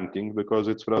say ranking, because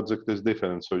each project is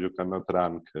different, so you cannot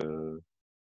rank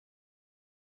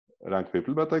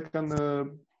people, but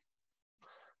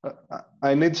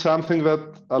I need something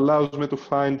that allows me to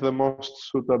find the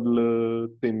most suitable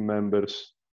team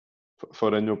members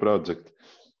for a new project.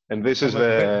 And this is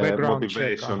the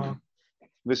motivation.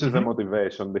 This is the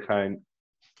motivation behind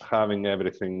having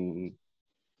everything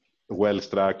well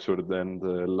structured and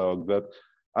logged, that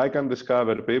I can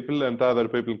discover people and other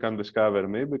people can discover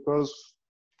me, because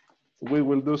we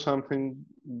will do something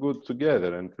good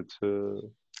together. And it's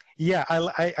yeah,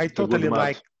 I totally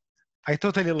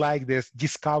like this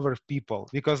discover people,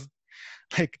 because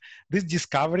like this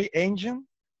discovery engine,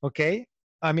 okay,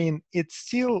 I mean, it's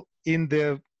still at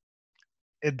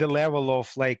the level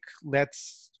of like,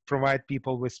 let's provide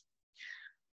people with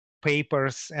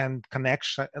papers and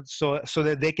connection, so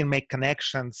that they can make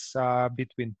connections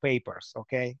between papers,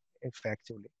 okay,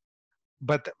 effectively.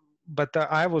 But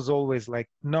I was always like,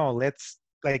 no, let's,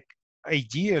 like,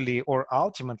 ideally or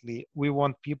ultimately, we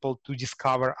want people to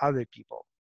discover other people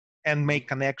and make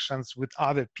connections with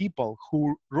other people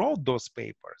who wrote those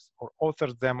papers or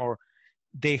authored them, or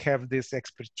they have this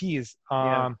expertise.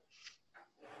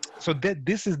 So that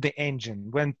this is the engine.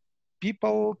 When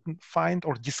people find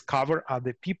or discover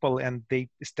other people and they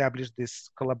establish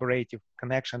this collaborative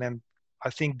connection. And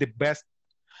I think the best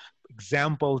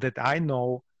example that I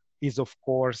know is, of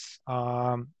course,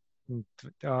 Kahneman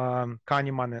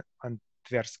and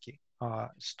Tversky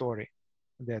story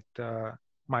that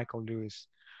Michael Lewis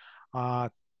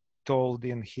told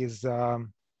in his The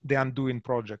Undoing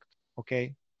Project.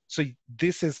 Okay, so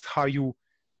this is how you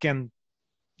can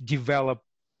develop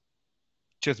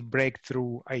just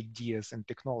breakthrough ideas and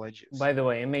technologies. By the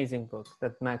way, amazing book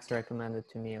that Max recommended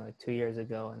to me like 2 years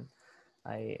ago, and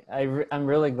I'm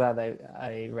really glad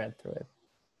I read through it.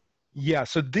 Yeah,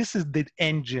 so this is the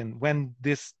engine. When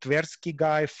this Tversky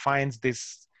guy finds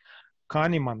this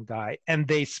Kahneman guy, and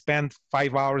they spend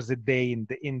 5 hours a day in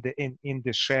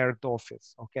the shared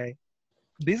office. Okay,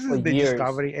 this is the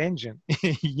discovery engine.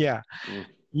 Yeah,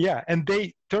 yeah, and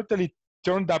they totally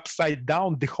turned upside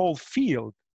down the whole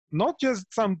field. Not just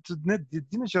they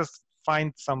didn't just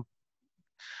find some.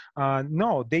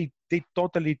 No, they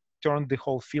totally turned the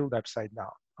whole field upside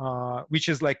down, which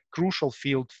is like crucial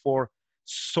field for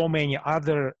so many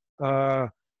other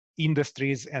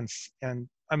industries. And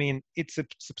I mean, it's a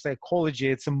psychology.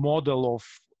 It's a model of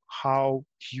how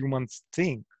humans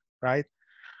think, right?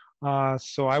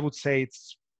 So I would say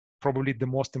it's probably the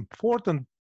most important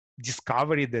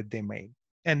discovery that they made.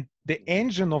 And the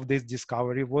engine of this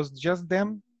discovery was just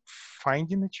them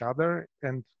finding each other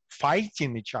and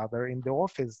fighting each other in the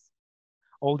office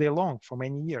all day long for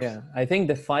many years. Yeah, I think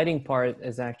the fighting part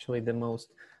is actually the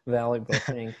most valuable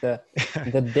thing. The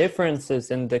differences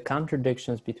and the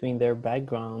contradictions between their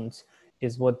backgrounds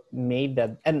is what made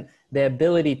that, and the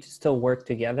ability to still work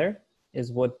together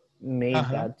is what made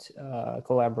that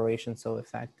collaboration so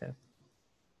effective.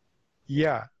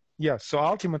 Yeah, yeah. So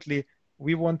ultimately,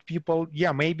 we want people,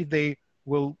 yeah, maybe they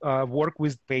will work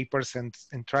with papers and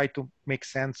try to make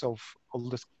sense of all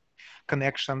these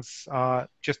connections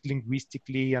just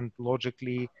linguistically and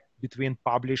logically between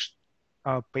published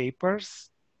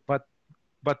papers.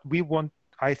 But we want,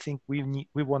 I think we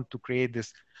want to create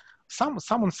this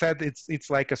someone said it's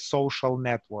like a social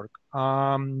network.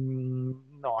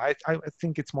 No, I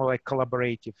think it's more like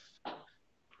collaborative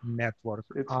network.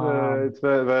 It's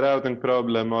the routing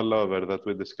problem all over that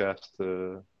we discussed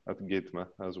at GITMA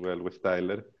as well with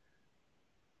Tyler.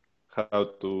 How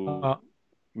to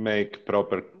make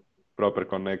proper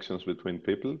connections between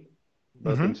people,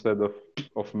 but instead of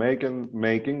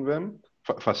making them,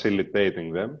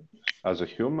 facilitating them as a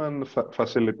human,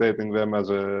 facilitating them as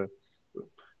a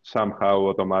somehow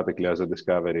automatically as a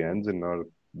discovery engine, or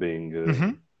being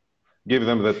give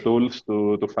them the tools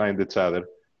to find each other.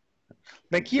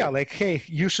 Like, yeah, like, hey,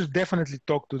 you should definitely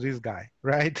talk to this guy,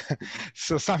 right?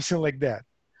 So something like that.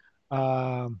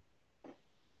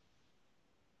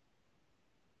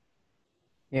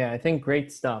 Yeah, I think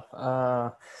great stuff.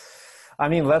 I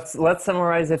mean, let's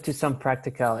summarize it to some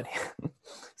practicality.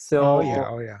 So,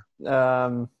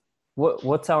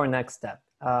 what's our next step?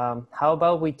 How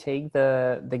about we take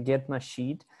the GITMA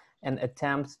sheet and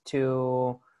attempt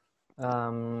to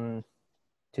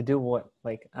do what?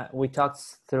 Like, we talked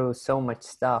through so much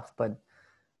stuff, but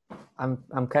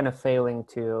I'm kind of failing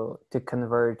to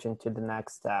converge into the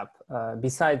next step.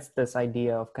 Besides this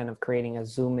idea of kind of creating a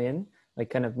zoom in, like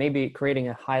kind of maybe creating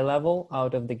a high level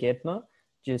out of the GITMA,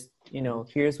 just, you know,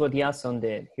 here's what Jason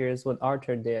did, here's what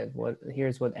Arthur did,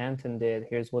 here's what Anton did,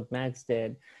 here's what Max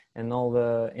did, and all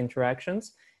the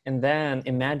interactions. And then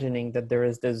imagining that there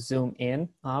is the zoom in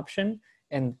option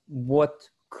and what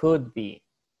could be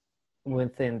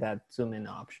within that zoom in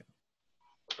option.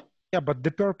 Yeah, but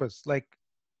the purpose, like,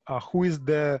 who is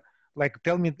the, like,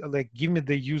 tell me, like, give me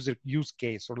the use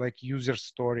case or like user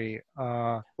story.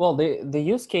 Well, the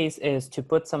use case is to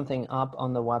put something up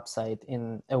on the website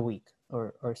in a week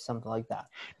or something like that.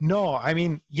 No, I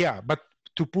mean, yeah, but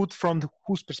to put from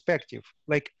whose perspective?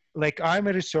 Like I'm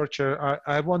a researcher.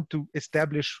 I want to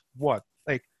establish what,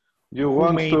 like, you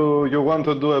want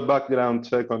to do a background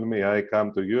check on me. I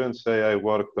come to you and say I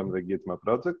worked on the GITMA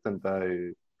project and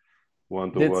I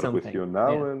want to work with you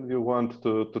now, and you want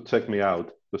to check me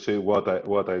out to see what I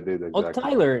did exactly. Well,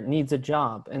 Tyler needs a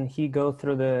job, and he go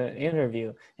through the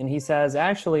interview, and he says,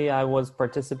 actually, I was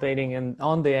participating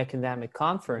on the academic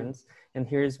conference, and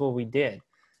here's what we did.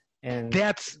 And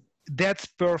that's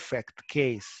perfect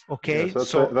case. Okay, yes,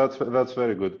 so that's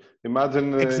very good.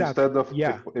 Imagine instead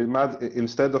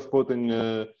of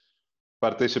putting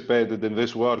participated in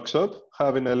this workshop,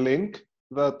 having a link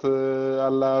that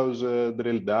allows a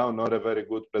drill down or a very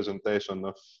good presentation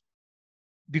of.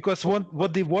 Because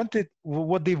what they want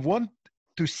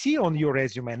to see on your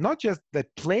resume, not just the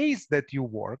place that you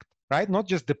worked, right? Not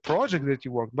just the project that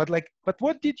you worked, but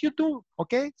what did you do?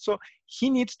 Okay, so he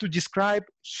needs to describe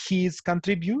his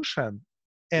contribution,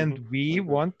 and we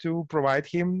want to provide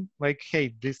him like,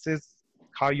 hey, this is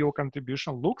how your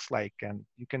contribution looks like, and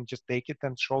you can just take it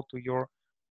and show to your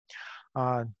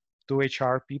to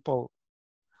HR people.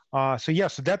 So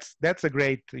that's a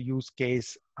great use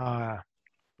case.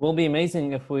 Will be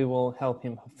amazing if we will help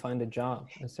him find a job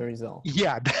as a result.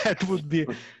 Yeah, that would be,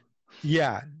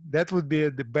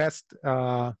 the best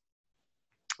well,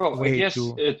 I guess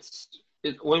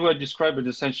when we're describing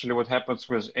essentially what happens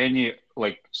with any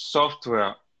like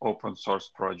software open source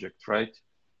project, right?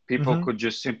 People could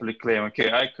just simply claim,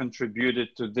 okay, I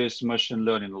contributed to this machine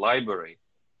learning library.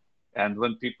 And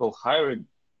when people hire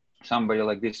somebody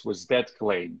like this with that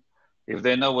claim, if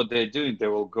they know what they're doing, they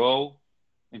will go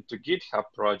into GitHub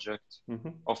project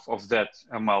of that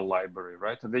ML library,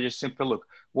 right? And they just simply look,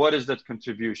 what is that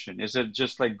contribution? Is it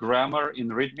just like grammar in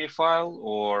README file,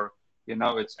 or, you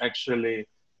know, it's actually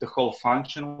the whole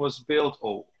function was built,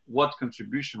 or what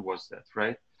contribution was that,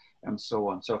 right? And so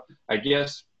on. So I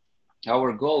guess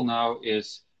our goal now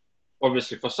is,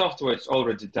 obviously for software, it's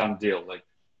already done deal. Like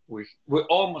we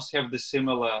almost have the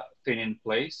similar thing in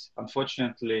place.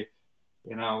 Unfortunately,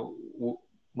 you know,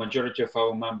 majority of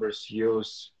our members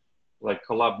use like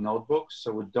collab notebooks,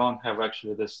 so we don't have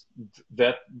actually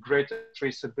that great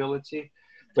traceability.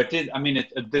 But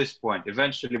at this point,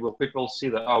 eventually, will people see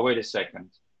that, oh, wait a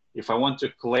second, if I want to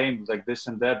claim like this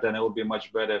and that, then it will be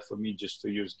much better for me just to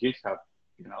use GitHub,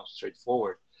 you know,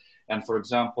 straightforward. And for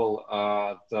example,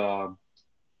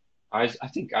 I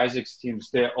think Isaac's teams,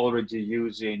 they're already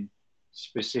using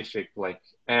specific like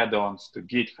add-ons to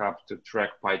GitHub to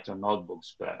track Python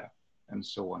notebooks better, and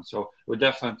so on. So we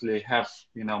definitely have,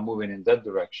 you know, moving in that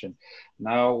direction.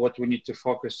 Now, what we need to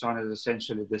focus on is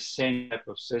essentially the same type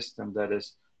of system that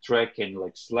is tracking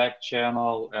like Slack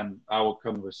channel and our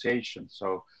conversation.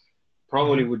 So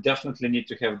probably we definitely need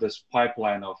to have this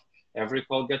pipeline of every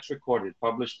call gets recorded,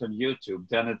 published on YouTube,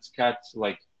 then it's got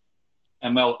like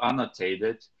ML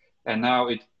annotated, and now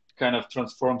it kind of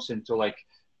transforms into like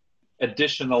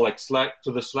additional like Slack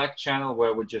to the Slack channel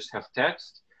where we just have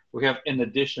text. We have, in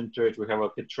addition to it, we have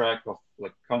like a track of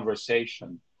like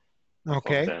conversation of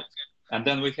that. And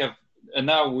then we have, and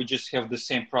now we just have the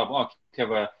same problem. Okay,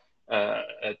 we have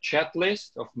a chat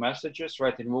list of messages,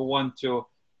 right? And we want to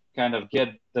kind of get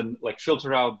the, like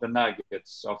filter out the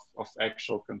nuggets of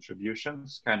actual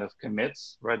contributions, kind of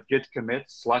commits, right? Git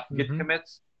commits, Slack Git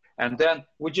commits. And then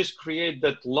we just create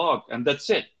that log and that's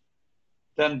it.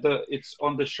 Then it's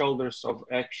on the shoulders of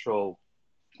actual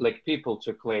like people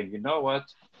to claim, you know what?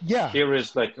 Yeah. Here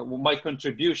is like my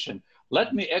contribution.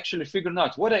 Let me actually figure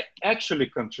out what I actually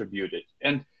contributed.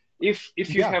 And if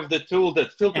you have the tool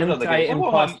that filters out,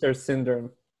 anti-imposter syndrome.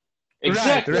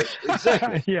 Exactly. Right.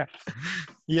 Exactly.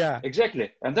 Yeah.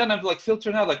 Exactly. And then I'm like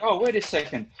filtering out, like, oh, wait a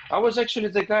second. I was actually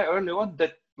the guy early on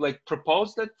that like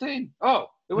proposed that thing. Oh,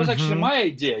 it was actually my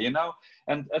idea, you know,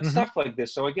 and stuff like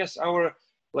this. So I guess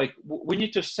we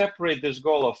need to separate this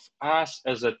goal of us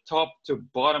as a top to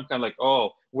bottom kind of like,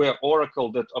 oh, we're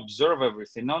Oracle that observe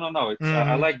everything. No. It's,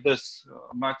 I like this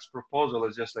Matt's proposal.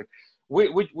 Is just like,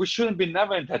 we shouldn't be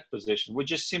never in that position. We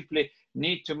just simply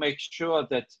need to make sure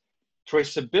that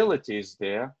traceability is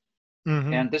there.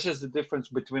 And this is the difference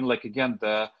between, like, again,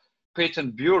 the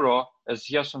patent bureau, as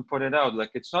Yasun pointed out,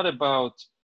 like, it's not about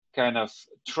kind of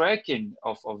tracking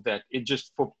of that. It's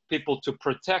just for people to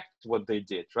protect what they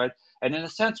did, right? And in a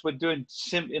sense, we're doing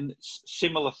in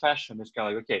similar fashion. It's kind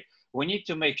of like, okay, we need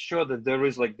to make sure that there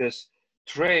is like this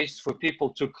trace for people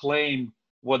to claim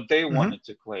what they wanted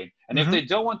to claim. And if they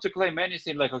don't want to claim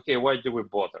anything, like, okay, why do we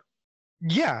bother?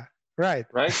 Yeah, right.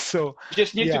 So you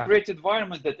just need to create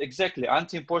environment that exactly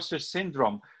anti-imposter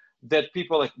syndrome, that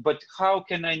people like, but how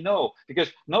can I know? Because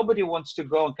nobody wants to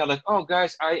go and kind of like, oh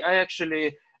guys, I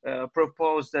actually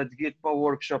propose that GITMA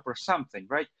workshop or something,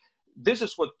 right? This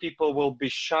is what people will be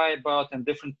shy about, and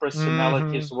different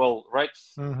personalities will, right?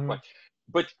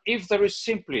 But if there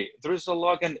is a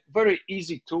log and very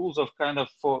easy tools of kind of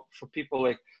for people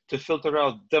like to filter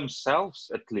out themselves,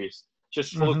 at least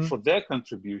just look for their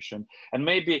contribution. And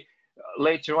maybe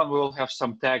later on we will have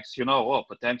some tags, you know,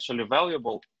 potentially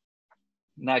valuable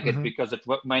nugget because it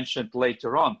was mentioned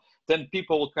later on. Then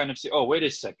people will kind of say, oh, wait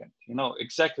a second, you know,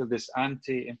 exactly this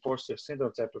anti-imposter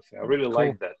syndrome type of thing. I really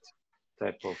like that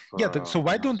type of. So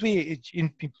why don't we,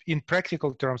 in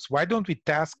practical terms, why don't we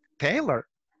task Tyler?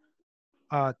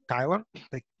 Why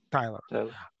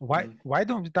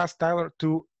don't we task Tyler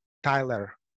to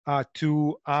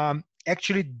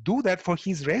actually do that for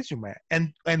his resume,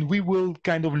 and we will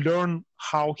kind of learn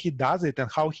how he does it and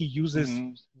how he uses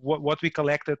what we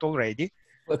collected already.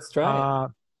 Let's try.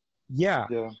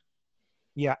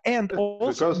 Yeah, and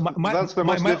also because that's the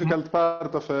most difficult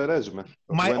part of a resume.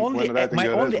 My only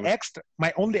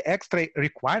extra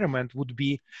requirement would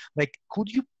be like, could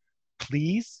you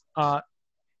please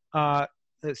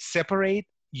separate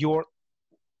your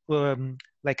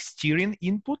like steering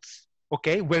inputs,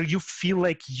 okay, where you feel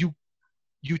like you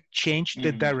change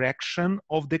the direction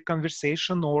of the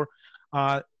conversation, or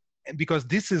because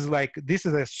this is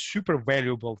a super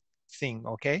valuable thing,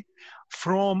 okay,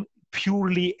 from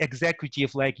purely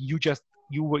executive, like you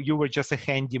were just a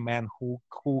handyman who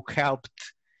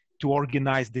helped to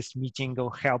organize this meeting,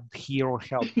 or helped here or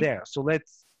helped there. So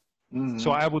let's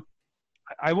so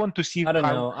I want to see. I don't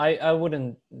know. I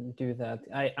wouldn't do that.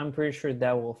 I'm pretty sure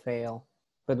that will fail,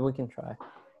 but we can try.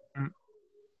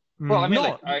 Well, I mean,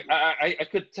 I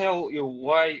could tell you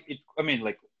why it. I mean,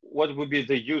 like, what would be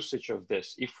the usage of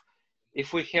this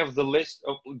if we have the list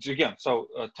of, again. So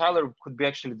Tyler could be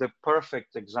actually the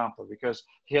perfect example because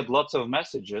he had lots of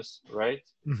messages, right?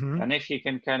 And if he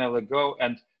can kind of like go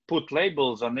and put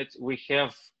labels on it, we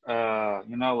have,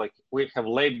 you know, like we have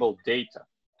labeled data.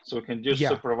 So we can just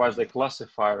supervise a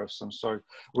classifier of some sort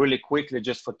really quickly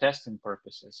just for testing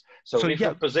purposes. So if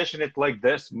you position it like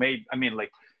this, I mean,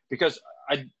 like, because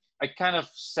I kind of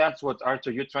sense what,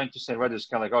 Arthur, you're trying to say, right? It's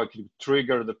kind of like, oh, it can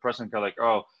trigger the person kind of like,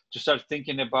 oh, to start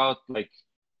thinking about like,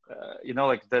 you know,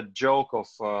 like that joke of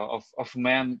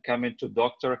man coming to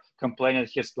doctor complaining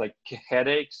he has like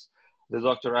headaches. The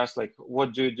doctor asked like,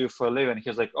 what do you do for a living?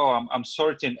 He's like, oh, I'm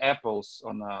sorting apples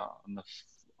on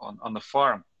the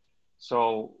farm.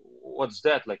 So what's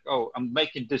that? Like, oh, I'm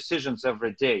making decisions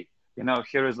every day. You know,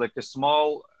 here is like a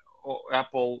small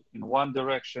apple in one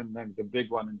direction, then the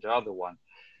big one in the other one,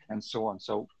 and so on.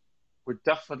 So we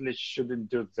definitely shouldn't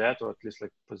do that, or at least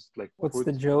like. What's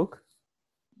the joke?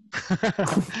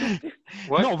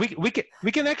 No,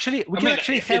 we can actually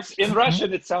have in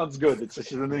Russian. It sounds good. It's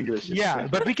in English.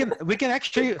 But we can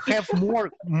actually have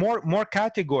more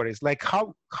categories. Like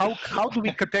how do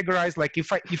we categorize? Like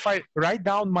if I write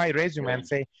down my resume and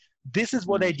say, this is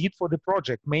what I did for the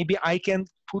project, maybe I can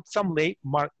put some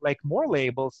like more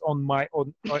labels on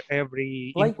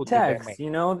every Like input that I text, make. you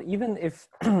know, even if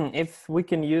if we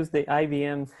can use the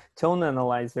IBM tone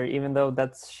analyzer, even though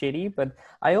that's shitty, but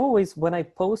I always, when I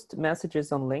post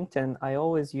messages on LinkedIn, I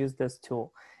always use this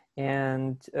tool.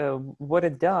 And what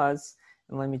it does,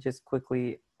 and let me just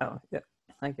quickly, oh yeah,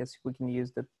 I guess we can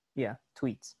use the, yeah,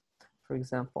 tweets, for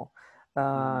example.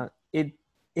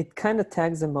 It kind of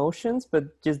tags emotions,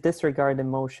 but just disregard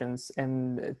emotions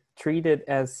and treat it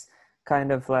as kind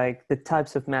of like the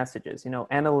types of messages, you know,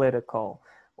 analytical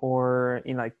or,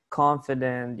 you know, like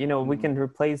confident, you know, we can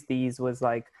replace these with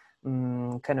like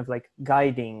kind of like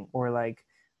guiding or like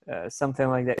something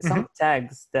like that, some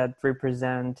tags that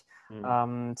represent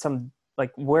some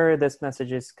like where this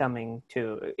message is coming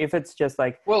to. If it's just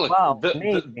like, Well, wow,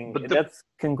 amazing, that's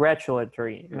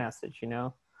congratulatory message, you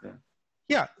know?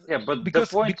 Yeah. Yeah, but the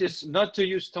point is not to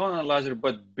use tone analyzer,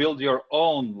 but build your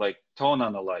own like tone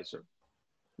analyzer.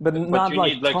 But not you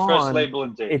like need like tone. first label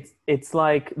and date. It's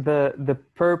like the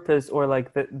purpose or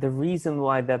like the reason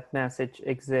why that message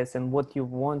exists and what you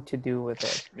want to do with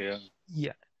it.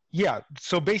 Yeah.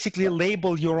 So basically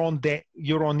label your own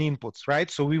inputs,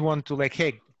 right? So we want to like,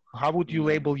 hey, how would you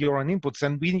label your own inputs?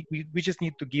 And we just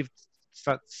need to give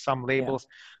some labels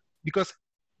because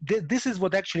this is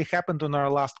what actually happened on our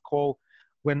last call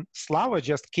when Slava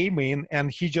just came in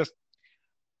and he just,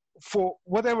 for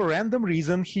whatever random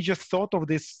reason, he just thought of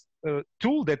this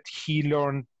tool that he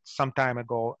learned some time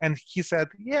ago. And he said,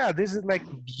 yeah, this is like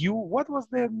View. What was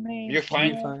the name?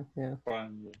 Viewfinder. Yeah.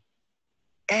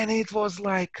 And it was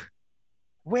like,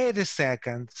 wait a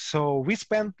second. So we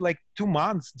spent like 2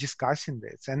 months discussing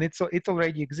this and it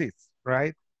already exists,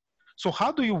 right? So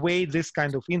how do you weigh this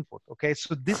kind of input? Okay,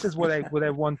 so this is what I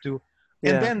want to,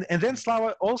 and then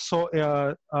Slava also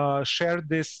shared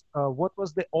this. What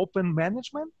was the open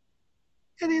management?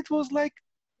 And it was like,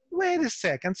 wait a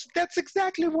second. So that's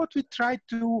exactly what we tried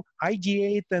to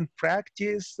ideate and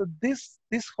practice. So this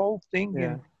whole thing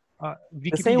in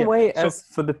Wikipedia. The same way as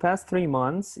for the past 3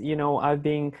 months, you know, I've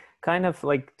been kind of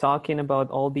like talking about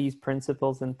all these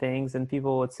principles and things, and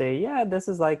people would say, yeah, this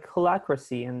is like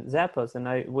holacracy and Zappos, and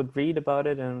I would read about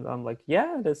it and I'm like,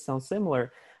 yeah, this sounds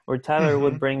similar. Or Tyler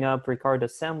would bring up Ricardo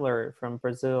Semler from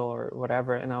Brazil or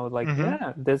whatever, and I would like,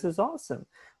 yeah, this is awesome.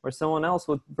 Or someone else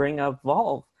would bring up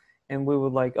Valve and we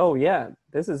would like, oh yeah,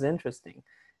 this is interesting.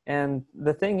 And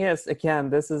the thing is,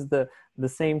 again, this is the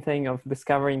same thing of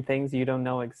discovering things you don't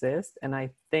know exist. And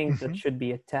I think that should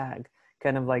be a tag,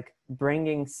 kind of like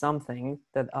bringing something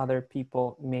that other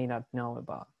people may not know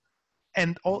about.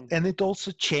 And it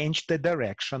also changed the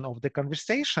direction of the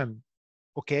conversation.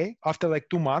 Okay, after like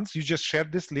 2 months, you just share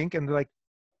this link and like,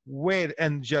 wait,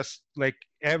 and just like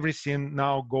everything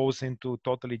now goes into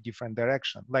totally different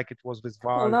direction, like it was with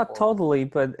Valve. Well, not totally,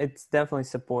 but it's definitely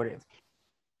supportive.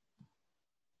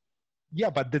 Yeah,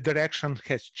 but the direction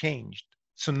has changed.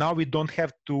 So now we don't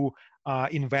have to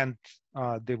invent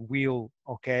the wheel.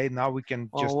 Okay, now we can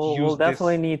just use we'll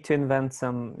definitely need to invent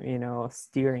some, you know,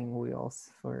 steering wheels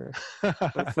for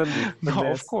no,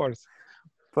 this. of course.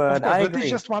 But I agree. It's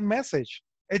just one message.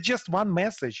 It's just one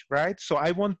message, right? So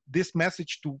I want this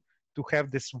message to have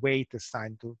this weight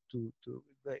assigned to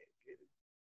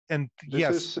and we need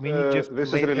just this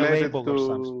is a related label or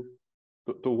something.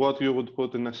 to what you would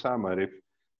put in a summary.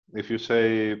 If you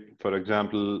say, for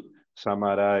example,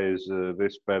 summarize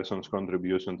this person's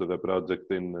contribution to the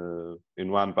project in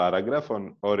one paragraph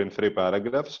or in 3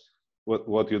 paragraphs,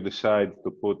 what you decide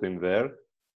to put in there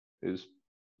is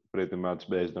pretty much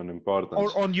based on importance.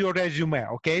 Or on your resume,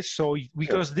 okay? So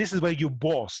because this is where you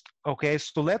boast, okay?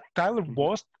 So let Tyler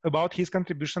boast about his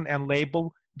contribution and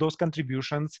label those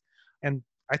contributions. And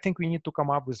I think we need to come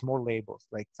up with more labels,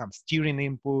 like some steering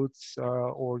inputs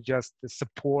or just the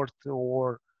support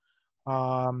or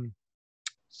so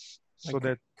like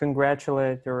that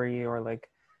congratulatory or like,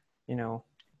 you know,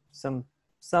 some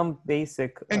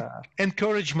basic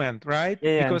encouragement, right?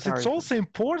 Yeah, because it's also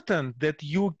important that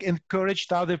you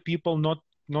encouraged other people not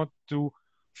to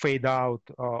fade out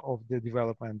of the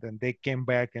development and they came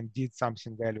back and did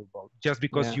something valuable just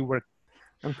because you were.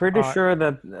 I'm pretty sure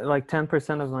that like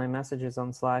 10% of my messages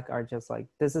on Slack are just like,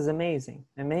 this is amazing,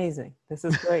 this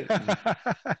is great.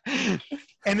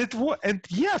 and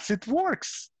yes, it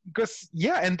works because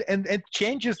and it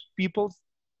changes people's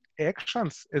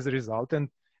actions as a result, and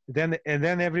then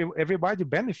everybody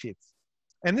benefits.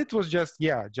 And it was just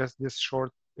this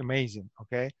short amazing.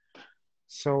 Okay,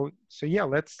 so yeah,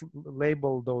 let's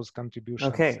label those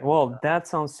contributions. Okay, well, that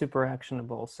sounds super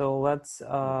actionable. So let's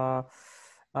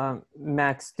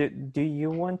Max, do you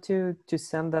want to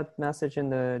send that message in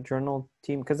the journal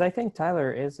team? Because I think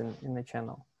Tyler is in the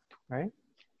channel, right?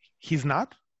 He's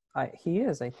not? He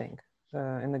is, I think,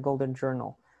 in the Golden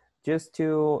Journal, just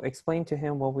to explain to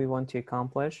him what we want to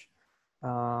accomplish,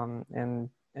 and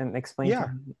explain to Yeah.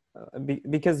 him,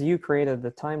 because you created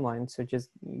the timeline, so just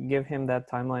give him that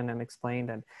timeline and explain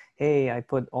that, hey, I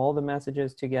put all the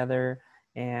messages together,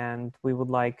 and we would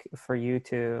like for you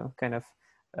to kind of,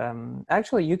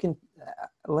 actually, you can,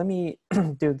 let me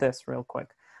do this real quick.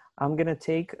 I'm gonna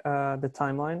take the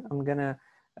timeline, I'm gonna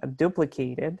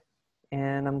duplicate it,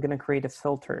 and I'm gonna create a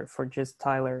filter for just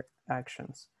Tyler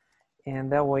actions.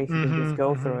 And that way he can just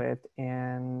go through it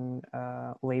and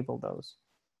label those.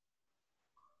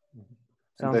 And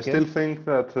Sounds I good? still think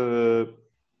that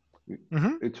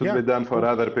it should be done for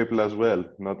other people as well,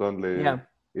 not only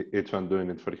each one doing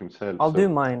it for himself. I'll do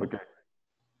mine. Okay.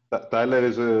 Tyler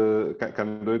is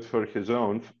can do it for his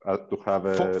own to have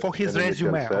for his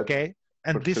resume, okay?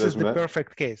 And this is the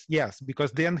perfect case, yes,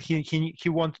 because then he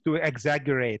wants to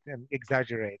exaggerate, and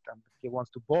he wants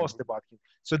to boast about it.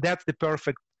 So that's the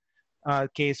perfect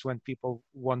case when people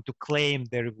want to claim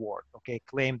their reward, okay,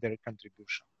 claim their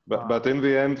contribution. But in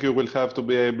the end, you will have to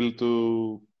be able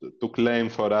to claim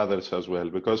for others as well,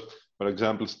 because, for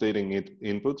example, stating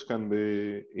inputs can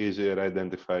be easier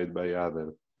identified by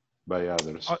others.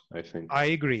 I think. I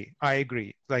agree.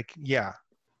 Like, yeah.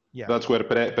 That's where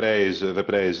the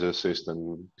praise system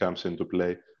comes into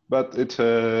play. But it's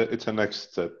a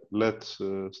next step. Let's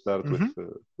start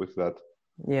with that.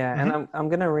 Yeah, and I'm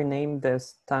gonna rename this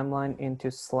timeline into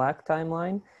Slack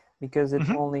timeline, because it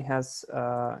only has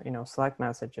Slack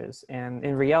messages, and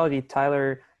in reality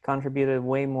Tyler contributed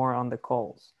way more on the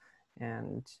calls,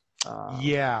 and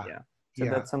so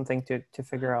that's something to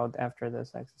figure out after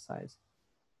this exercise.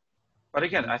 But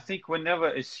again, I think we never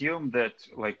assume that,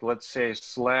 like, let's say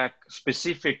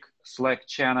specific Slack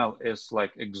channel is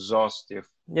like exhaustive.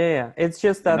 Yeah. It's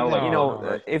just that,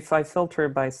 right? if I filter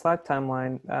by Slack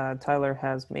timeline, Tyler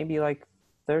has maybe like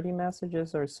 30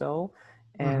 messages or so,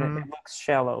 and it looks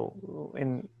shallow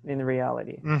in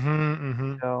reality.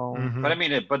 So, but I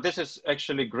mean, but this is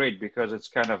actually great, because it's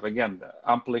kind of, again,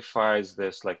 amplifies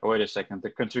this, like, wait a second, the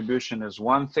contribution is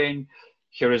one thing,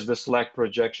 here is the Slack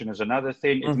projection is another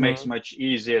thing. It makes much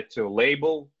easier to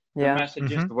label the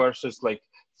messages versus like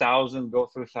 1,000, go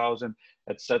through 1,000,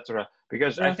 etc.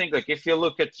 Because I think, like, if you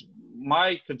look at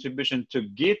my contribution to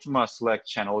GITMA Slack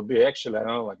channel, it would be actually, I don't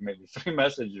know, like maybe 3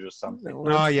 messages or something.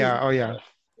 Oh yeah.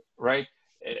 Right.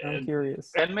 I'm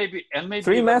curious. And maybe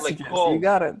 3 messages. Like calls, you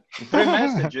got it. 3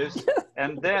 messages,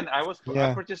 and then I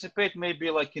participate maybe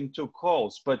like in 2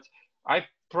 calls, but I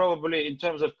probably, in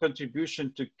terms of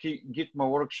contribution to GITMA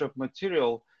workshop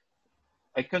material,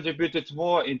 I contributed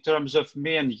more in terms of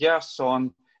me and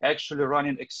Yason actually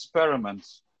running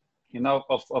experiments,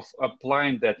 of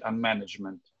applying that on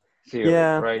management theory,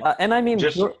 right? And I mean,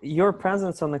 your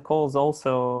presence on the calls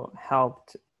also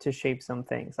helped to shape some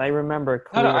things. I remember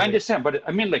clearly. No, I understand, but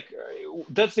I mean, like,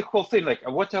 that's the whole thing. Like,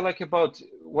 what I like about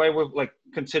why we're like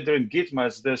considering GITMA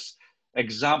as this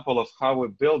example of how we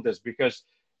build this, because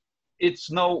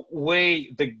it's no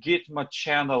way the GITMA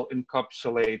channel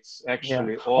encapsulates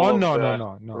actually all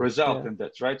the result in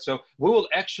that, right? So we will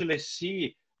actually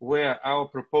see where our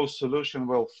proposed solution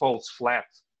will fall flat.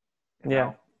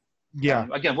 Yeah.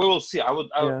 Again, we will see. I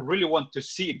really want to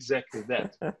see exactly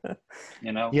that.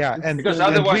 Yeah, and because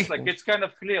otherwise, like, it's kind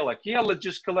of clear. Like, let's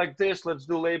just collect this. Let's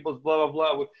do labels. Blah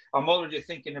blah blah. I'm already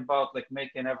thinking about like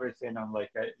making everything on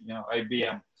like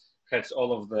IBM. Has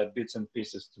all of the bits and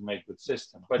pieces to make the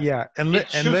system, but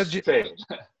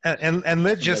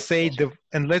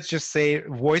let's just say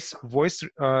voice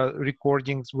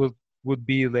recordings would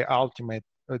be the ultimate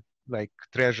like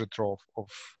treasure trove of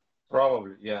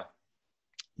probably.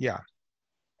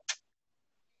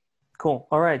 Cool.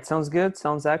 All right, sounds good,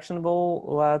 sounds actionable.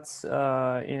 Let's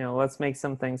let's make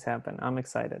some things happen. I'm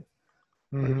excited.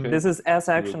 This is as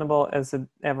actionable as it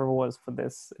ever was for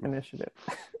this initiative.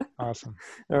 Awesome.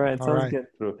 All right, sounds good.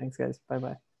 Thanks, guys.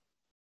 Bye-bye.